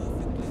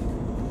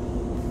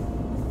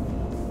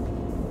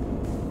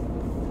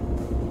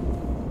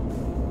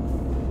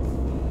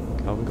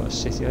 We've got a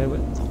city there, but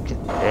look at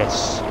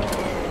this.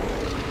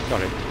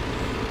 Sorry.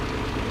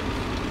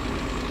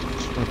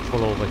 Just going to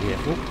pull over here.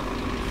 Oop.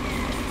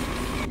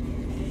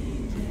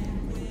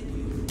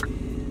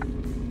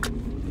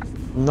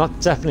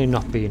 Definitely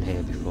not been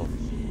here before.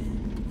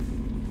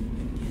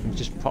 Let me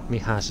just pop my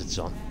hazards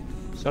on.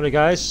 Sorry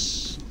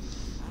guys.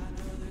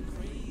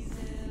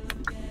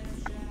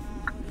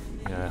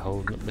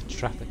 holding up the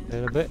traffic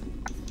there a bit.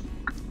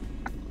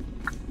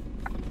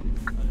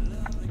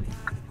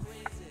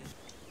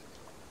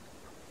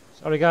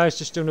 Sorry guys,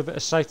 just doing a bit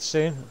of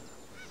sightseeing.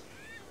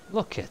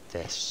 Look at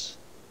this.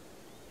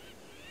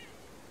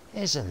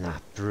 Isn't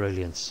that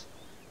brilliant?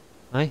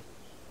 Eh?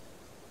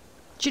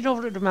 Do you know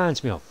what it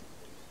reminds me of?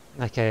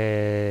 Like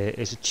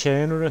is it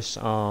Chernarus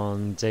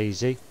on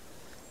Daisy?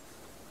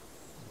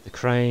 The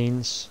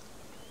cranes.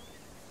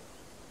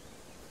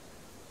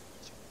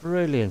 It's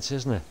brilliant,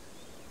 isn't it?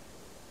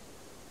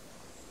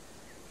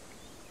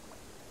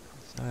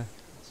 So,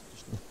 let's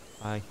just nip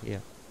by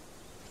here.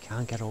 We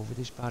can't get over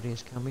these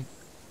barriers, can we?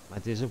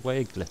 Like, there's a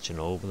way of glitching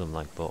over them,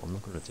 like, but I'm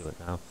not going to do it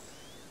now.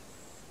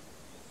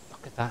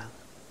 Look at that.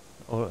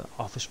 Or an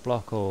office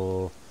block,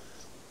 or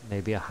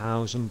maybe a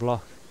housing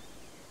block.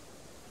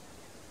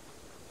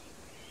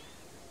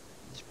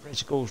 This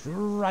bridge goes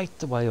right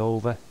the way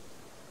over.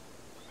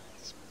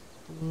 It's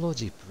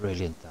bloody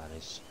brilliant, that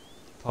is.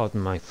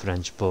 Pardon my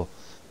French, but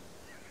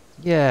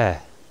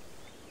yeah.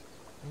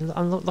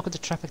 And look at the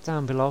traffic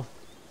down below.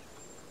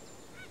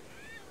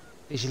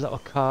 These little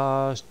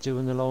cars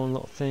doing their own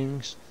little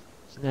things.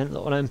 And then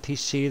little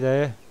NPC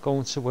there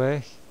going to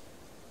work.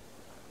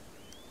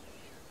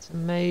 It's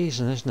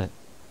amazing, isn't it?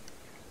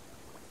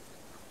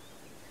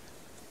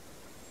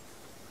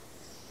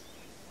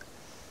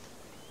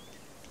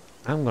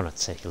 I'm going to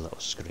take a little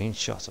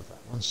screenshot of that.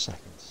 1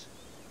 second.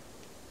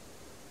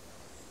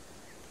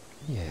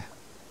 Yeah.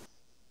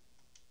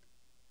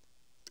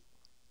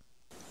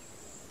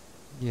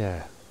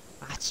 Yeah.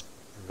 That's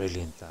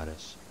brilliant, that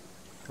is.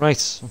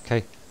 Right,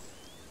 okay.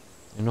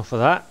 Enough of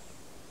that.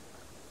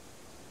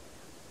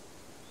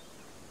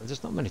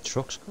 There's not many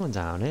trucks coming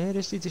down here,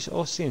 is there? They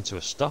all seem to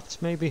have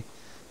stopped, maybe.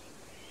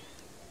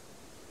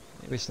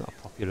 Maybe it's not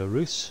a popular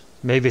route.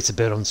 Maybe it's a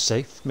bit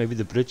unsafe. Maybe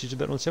the bridge is a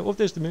bit unsafe. Oh,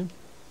 there's the moon.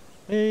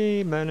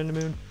 Hey, man in the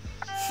moon.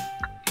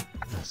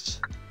 Let's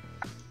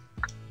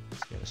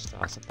get it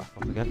started back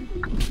up again.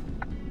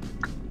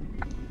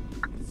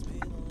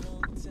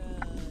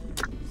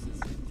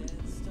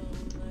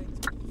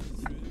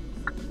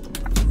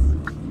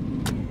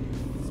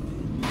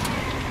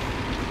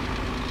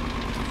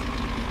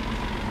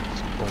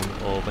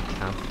 Over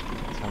camp.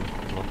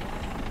 Look.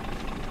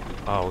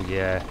 Oh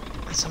yeah,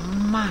 it's a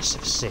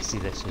massive city.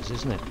 This is,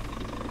 isn't it? Look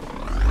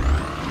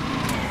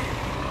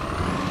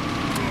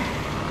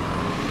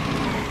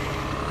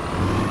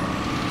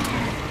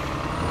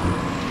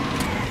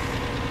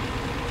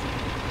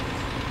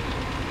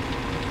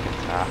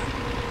at that.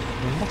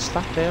 I mean, what's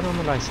that there on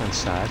the right hand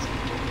side?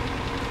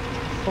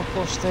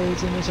 Football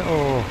stadium, is it?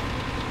 Oh,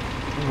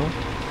 I don't know.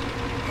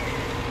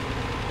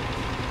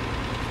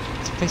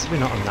 It's basically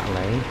not on that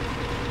lane.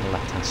 The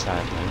left hand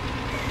side lane.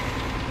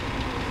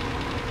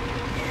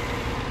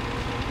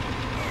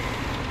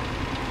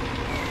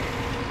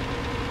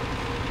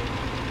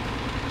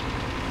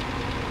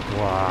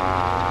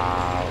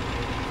 Wow!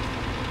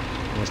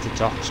 There's the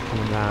docks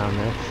coming down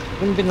there.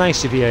 Wouldn't it be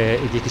nice if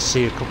you could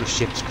see a couple of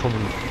ships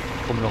coming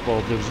up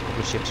over? There was a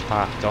couple of ships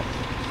parked up.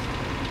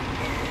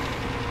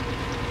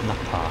 Not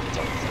parked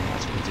up.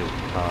 That's what we do with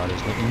the car,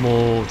 isn't it?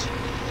 Moored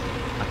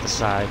at the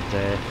side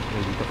there.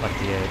 Where you've got like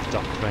the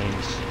dock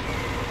cranes.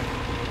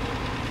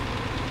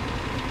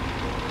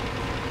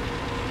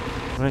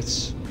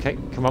 Right, okay,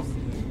 come up.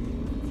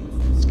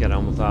 Let's get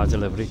on with our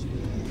delivery.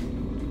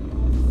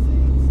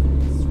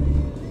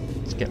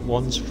 Let's get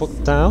one's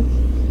foot down.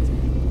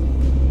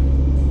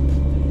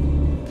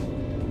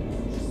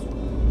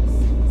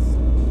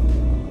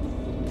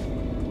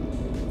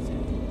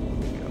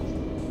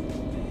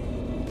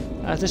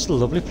 This is a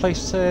lovely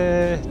place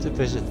to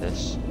visit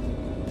this.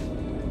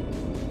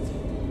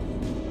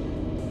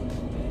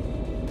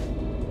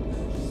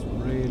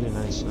 Really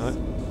nice. Right.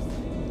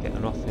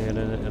 Getting off here in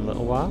a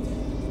little while.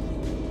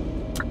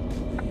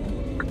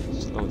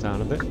 Slow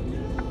down a bit.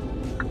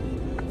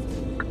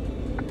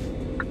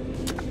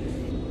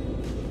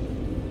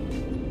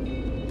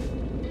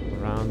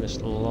 Around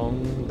this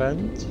long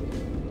bend.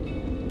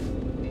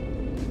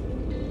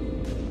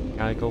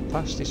 Guy go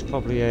past, he's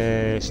probably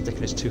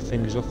sticking his 2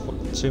 fingers up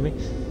to me.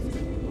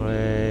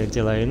 Or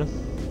delaying him.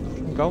 Let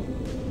him go.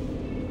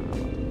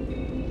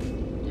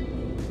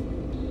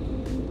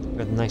 We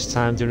had a nice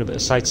time doing a bit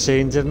of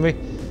sightseeing, didn't we?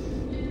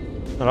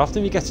 Not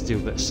often you get to do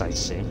a bit of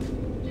sightseeing.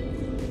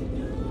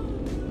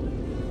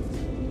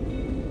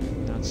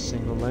 That's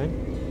single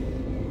lane.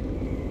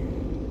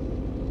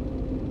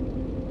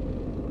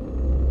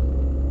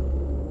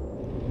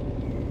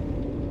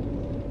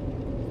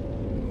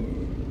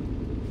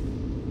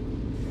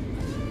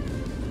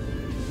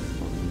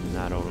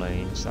 Narrow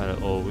lanes that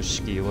are always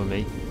skewing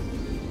me.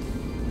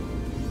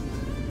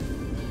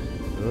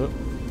 Up.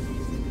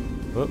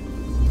 Up.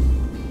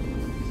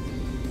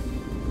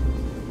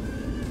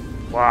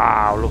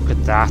 Wow, look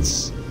at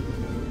that.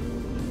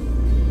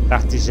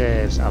 That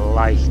deserves a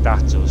like,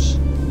 that does.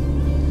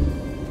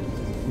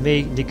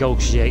 Me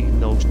negotiating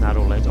those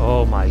narrow lanes.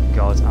 Oh my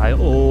god, I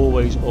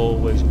always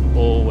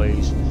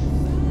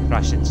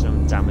crash into them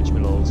and damage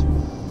my loads.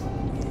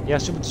 Yeah,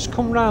 so we'll just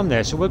come round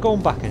there. So we're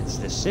going back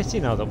into the city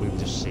now that we've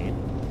just seen.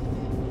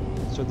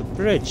 So the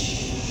bridge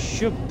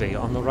should be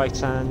on the right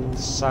hand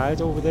side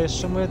over there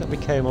somewhere that we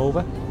came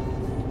over.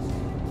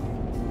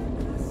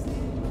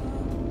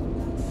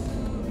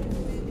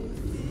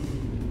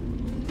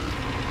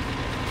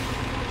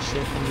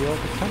 Safe from the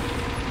overcam.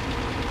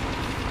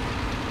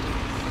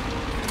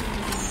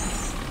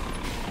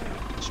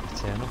 Just be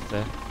turn off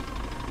there.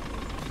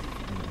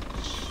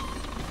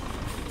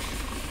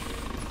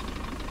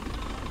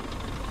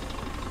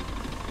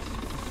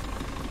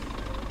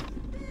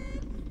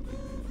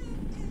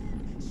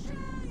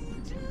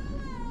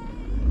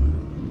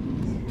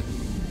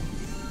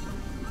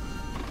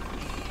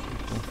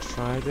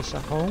 Try this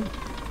at home.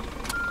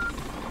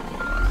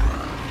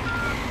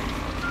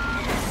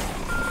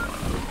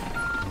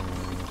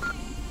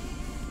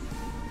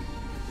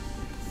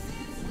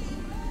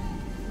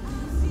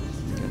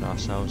 Get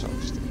ourselves out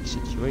of the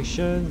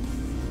situation.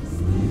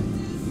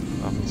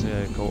 Having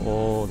to go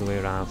all the way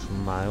around for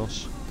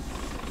miles.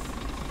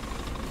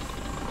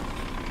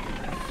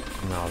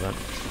 No then,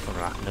 it's not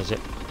gonna happen, is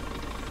it?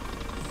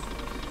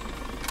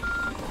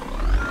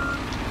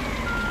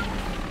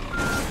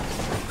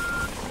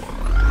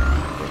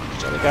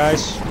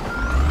 Guys,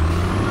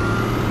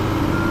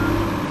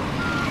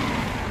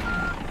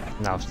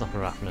 no, it's not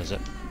gonna happen, is it?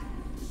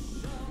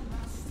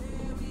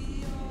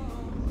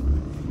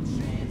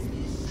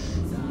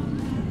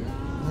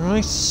 Right,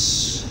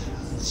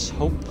 let's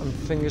hope and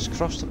fingers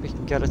crossed that we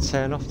can get a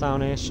turn off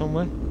down here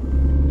somewhere.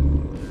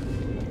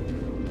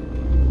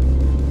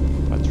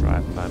 That's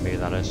right by me,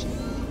 that is.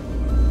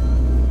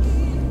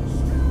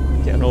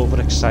 Getting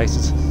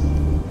overexcited.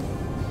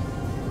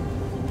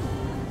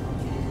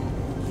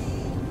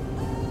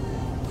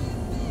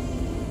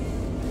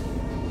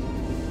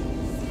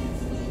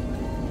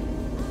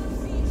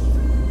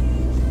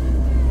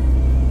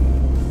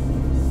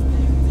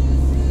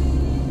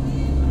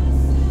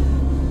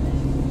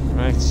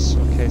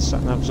 Okay,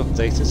 sat-nav's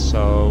updated,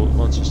 so it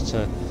wants us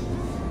to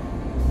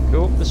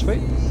go up this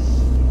way.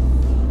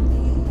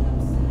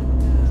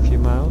 A few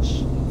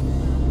miles,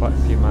 quite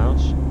a few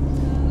miles.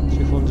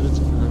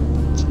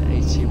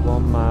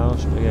 281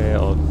 miles, yeah,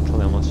 or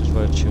kilometres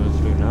we're chewing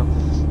through now.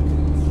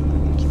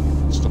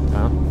 Keep stuck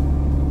down.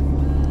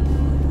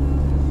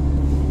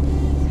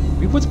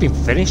 We would have been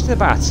finished in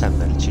about 10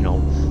 minutes, you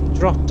know.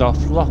 Dropped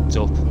off, locked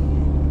up,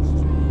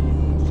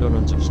 done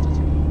and dusted.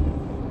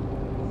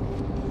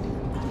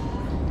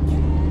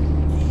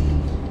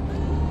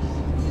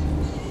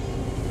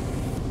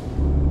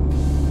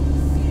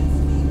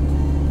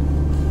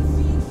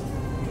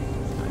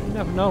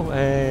 No,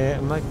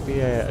 it might be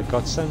a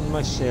godsend. We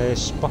might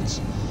spot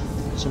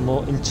some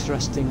more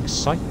interesting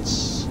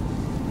sights.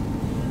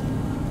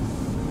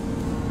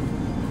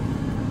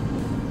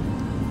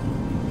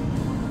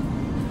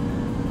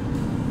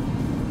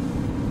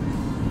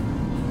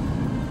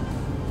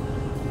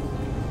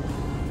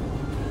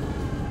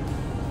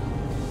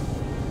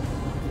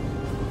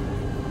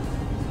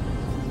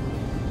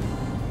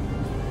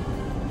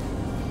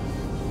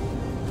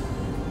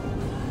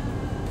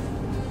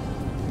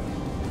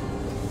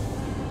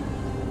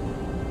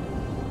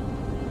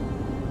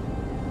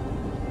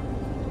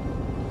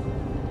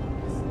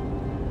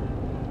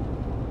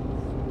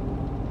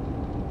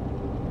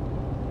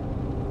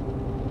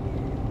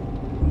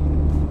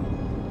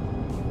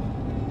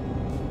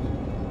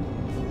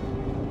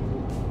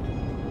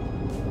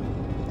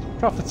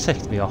 Proper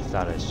ticked me off,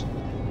 that is.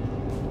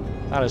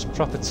 That has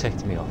proper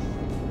ticked me off.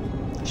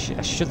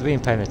 I should have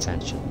been paying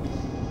attention.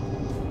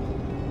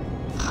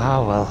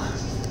 Ah well.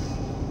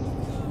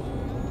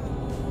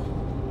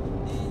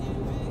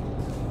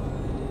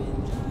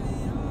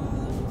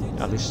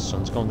 At least the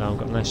sun's gone down,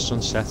 got a nice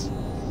sunset.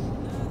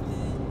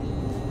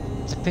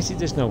 It's a pity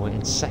there's no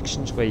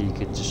intersections where you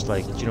could just,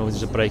 like, you know,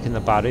 there's a break in the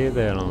barrier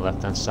there on the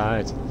left hand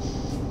side.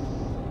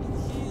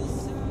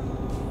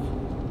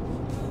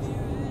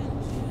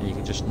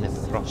 Just nip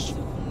across.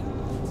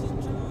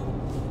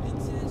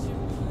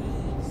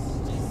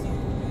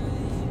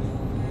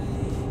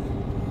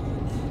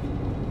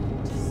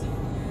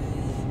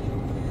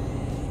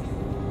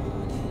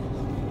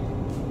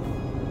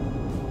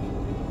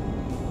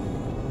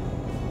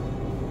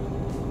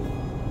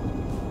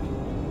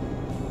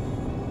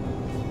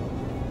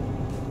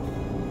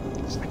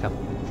 It's like a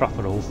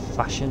proper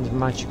old-fashioned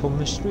magical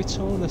mystery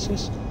tour, this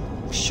is.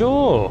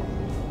 Sure,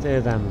 they're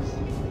them.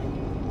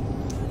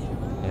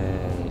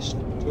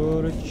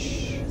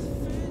 Storage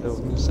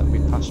buildings that we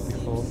passed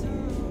before.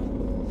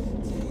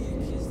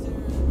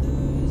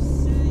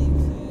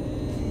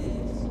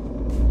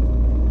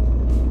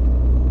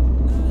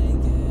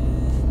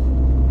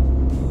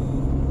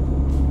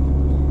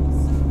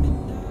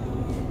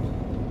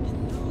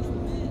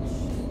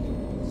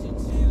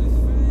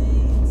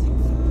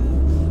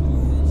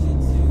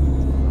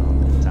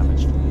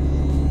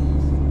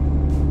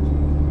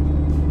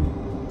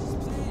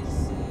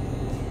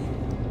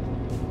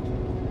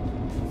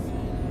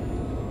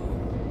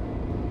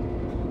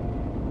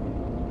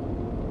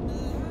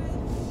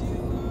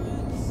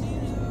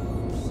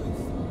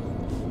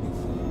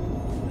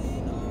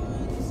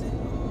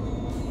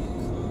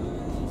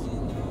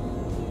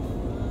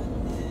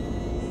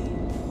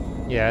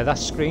 Yeah, that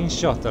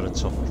screenshot that I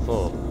took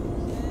before,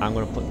 I'm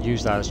going to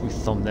use that as my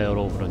thumbnail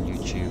over on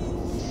YouTube.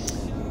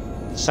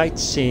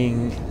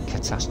 Sightseeing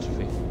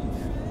catastrophe.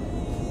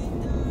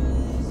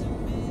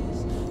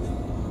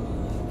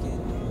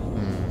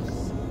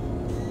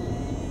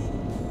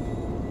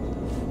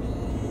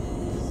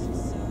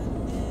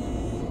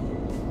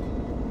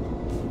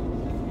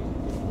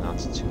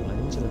 That's 2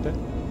 lanes in a bit.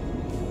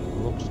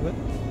 Looks of it.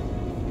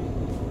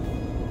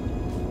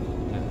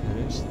 Yeah, it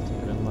is. It's a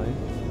green lane.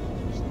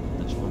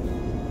 This one.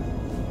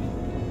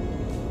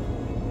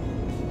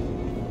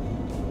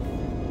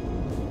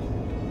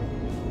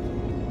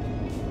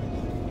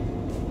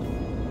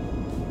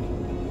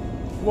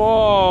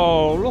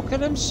 Whoa! Look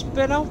at him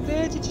spin out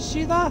there. Did you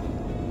see that?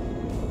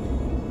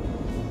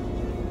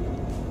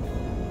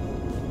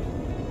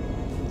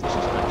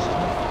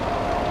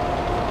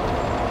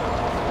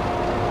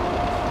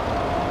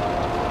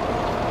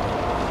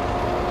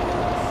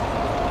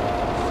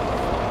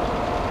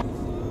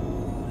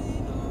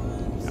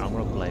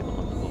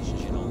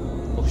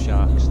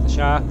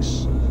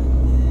 Sharks.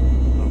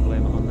 I'm gonna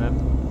blame it on them.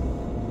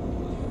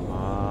 Come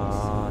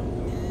on.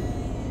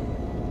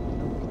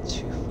 Don't be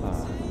too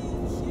far.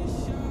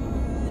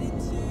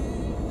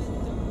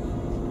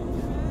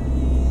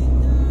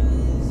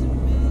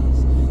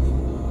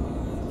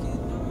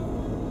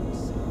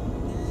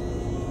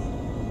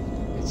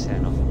 It's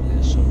turn off up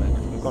there somewhere.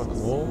 We've got to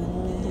come all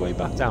the way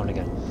back down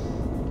again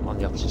on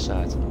the opposite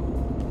side.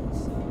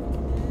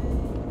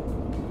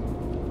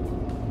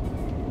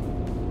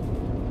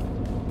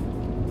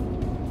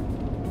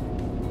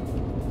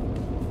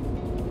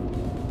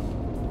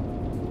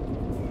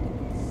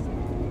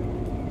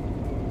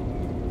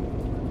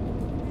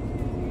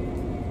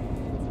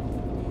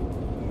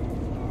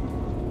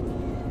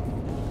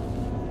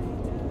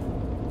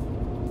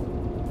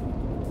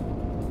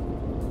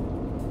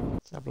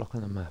 Have a look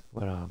on the map.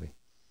 Where are we?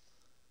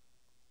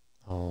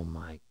 Oh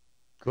my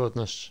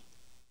goodness.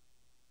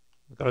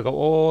 We've got to go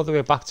all the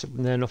way back to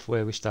near enough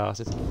where we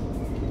started.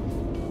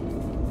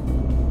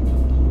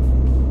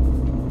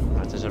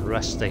 Right, there's a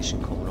rest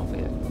station coming up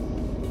here.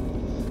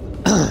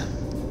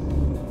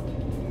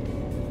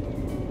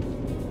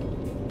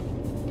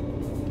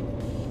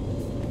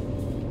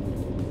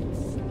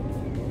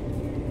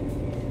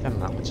 Them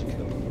mountains are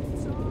cool.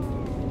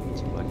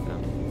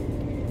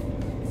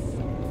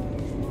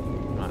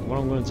 What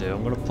I'm going to do,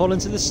 I'm going to pull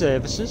into the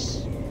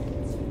services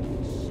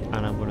and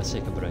I'm going to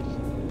take a break.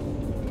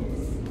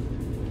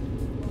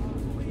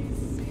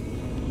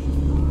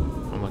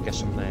 I'm going to get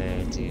some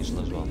diesel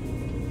as well.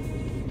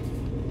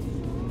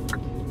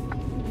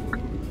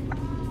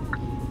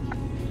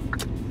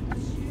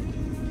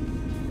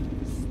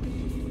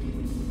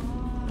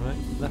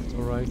 Right, left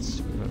or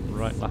right? We went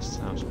right last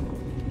time.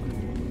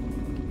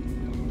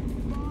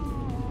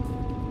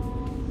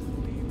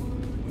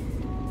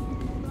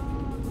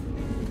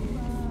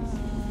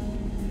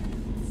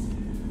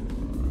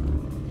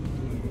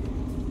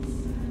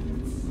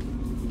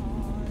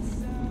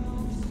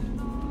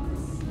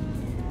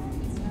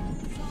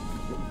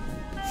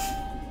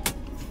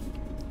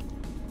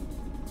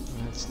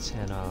 So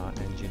turn our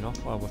engine off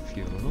while we're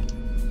fueling up.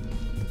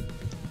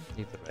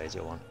 Leave the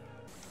radio on.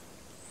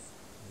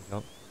 There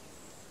we go.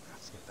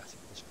 Let's get that in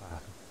this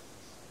far.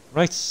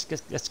 Right,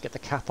 let's get the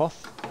cap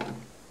off. There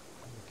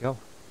we go.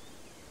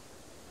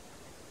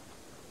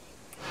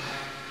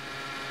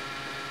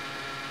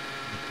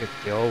 Look at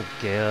the old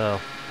girl.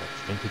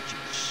 Let's drink a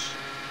juice.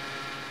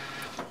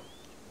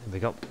 There we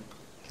go.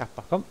 Cap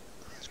back on.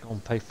 Let's go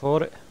and pay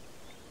for it.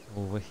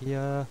 Over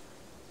here.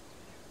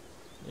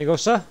 There you go,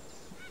 sir.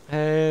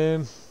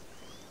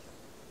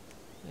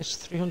 It's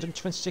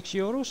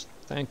 €326.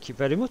 Thank you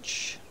very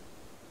much.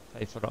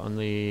 Pay for it on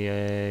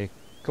the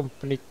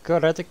company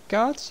credit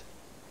card.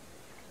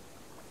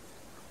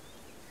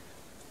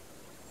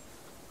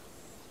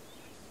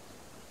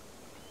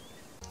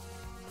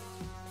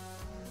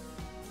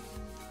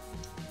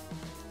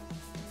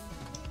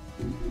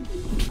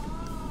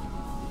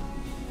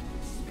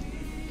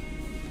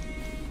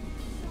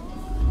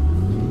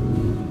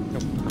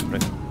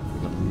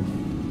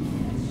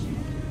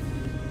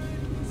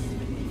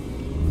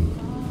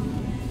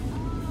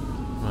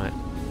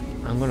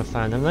 I'm going to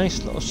find a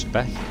nice little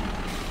spec to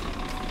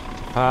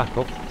park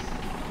up.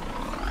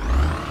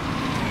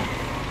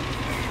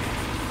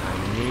 I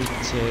need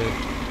to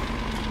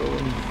go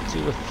and do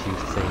a few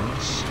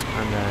things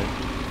and then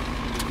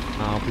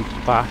I'll be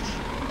back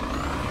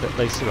a bit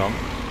later on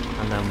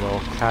and then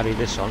we'll carry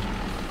this on.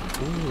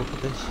 Ooh, look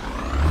at this.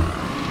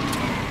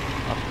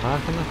 I'm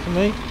parking that for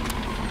me.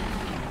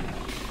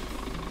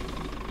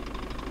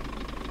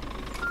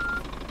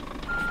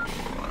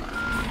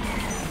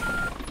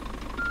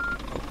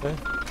 Okay.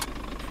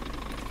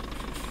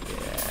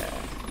 Yeah.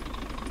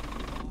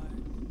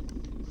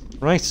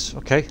 Right,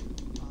 okay.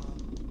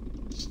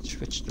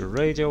 Switch the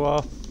radio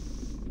off.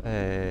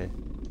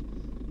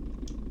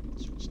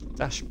 Switch the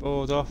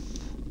dashboard off.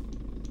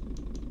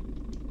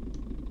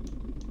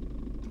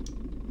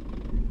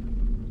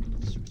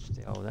 Switch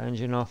the old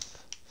engine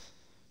off.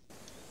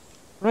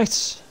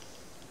 Right.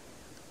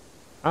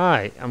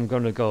 I am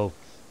going to go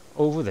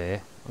over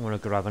there. I'm going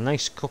to grab a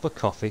nice cup of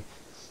coffee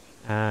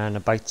and a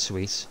bite to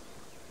eat.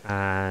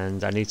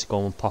 And I need to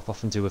go and pop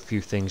off and do a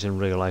few things in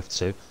real life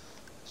too.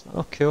 It's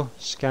not cool.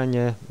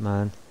 Scania,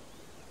 man.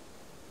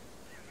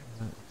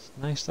 It's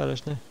nice that,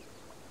 isn't it?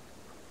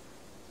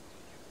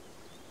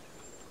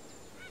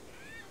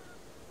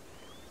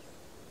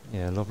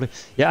 Yeah, lovely.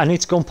 Yeah, I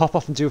need to go and pop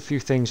off and do a few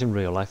things in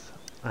real life.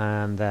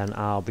 And then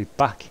I'll be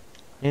back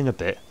in a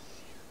bit.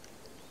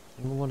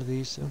 One of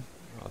these do.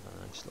 Oh,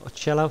 a nice little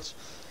chill out.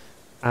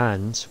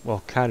 And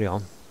we'll carry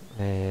on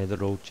the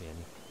road journey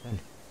then.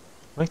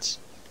 Right,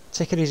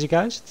 take it easy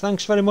guys.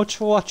 Thanks very much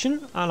for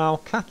watching, and I'll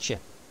catch you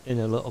in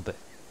a little bit.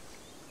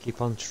 Keep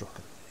on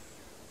trucking.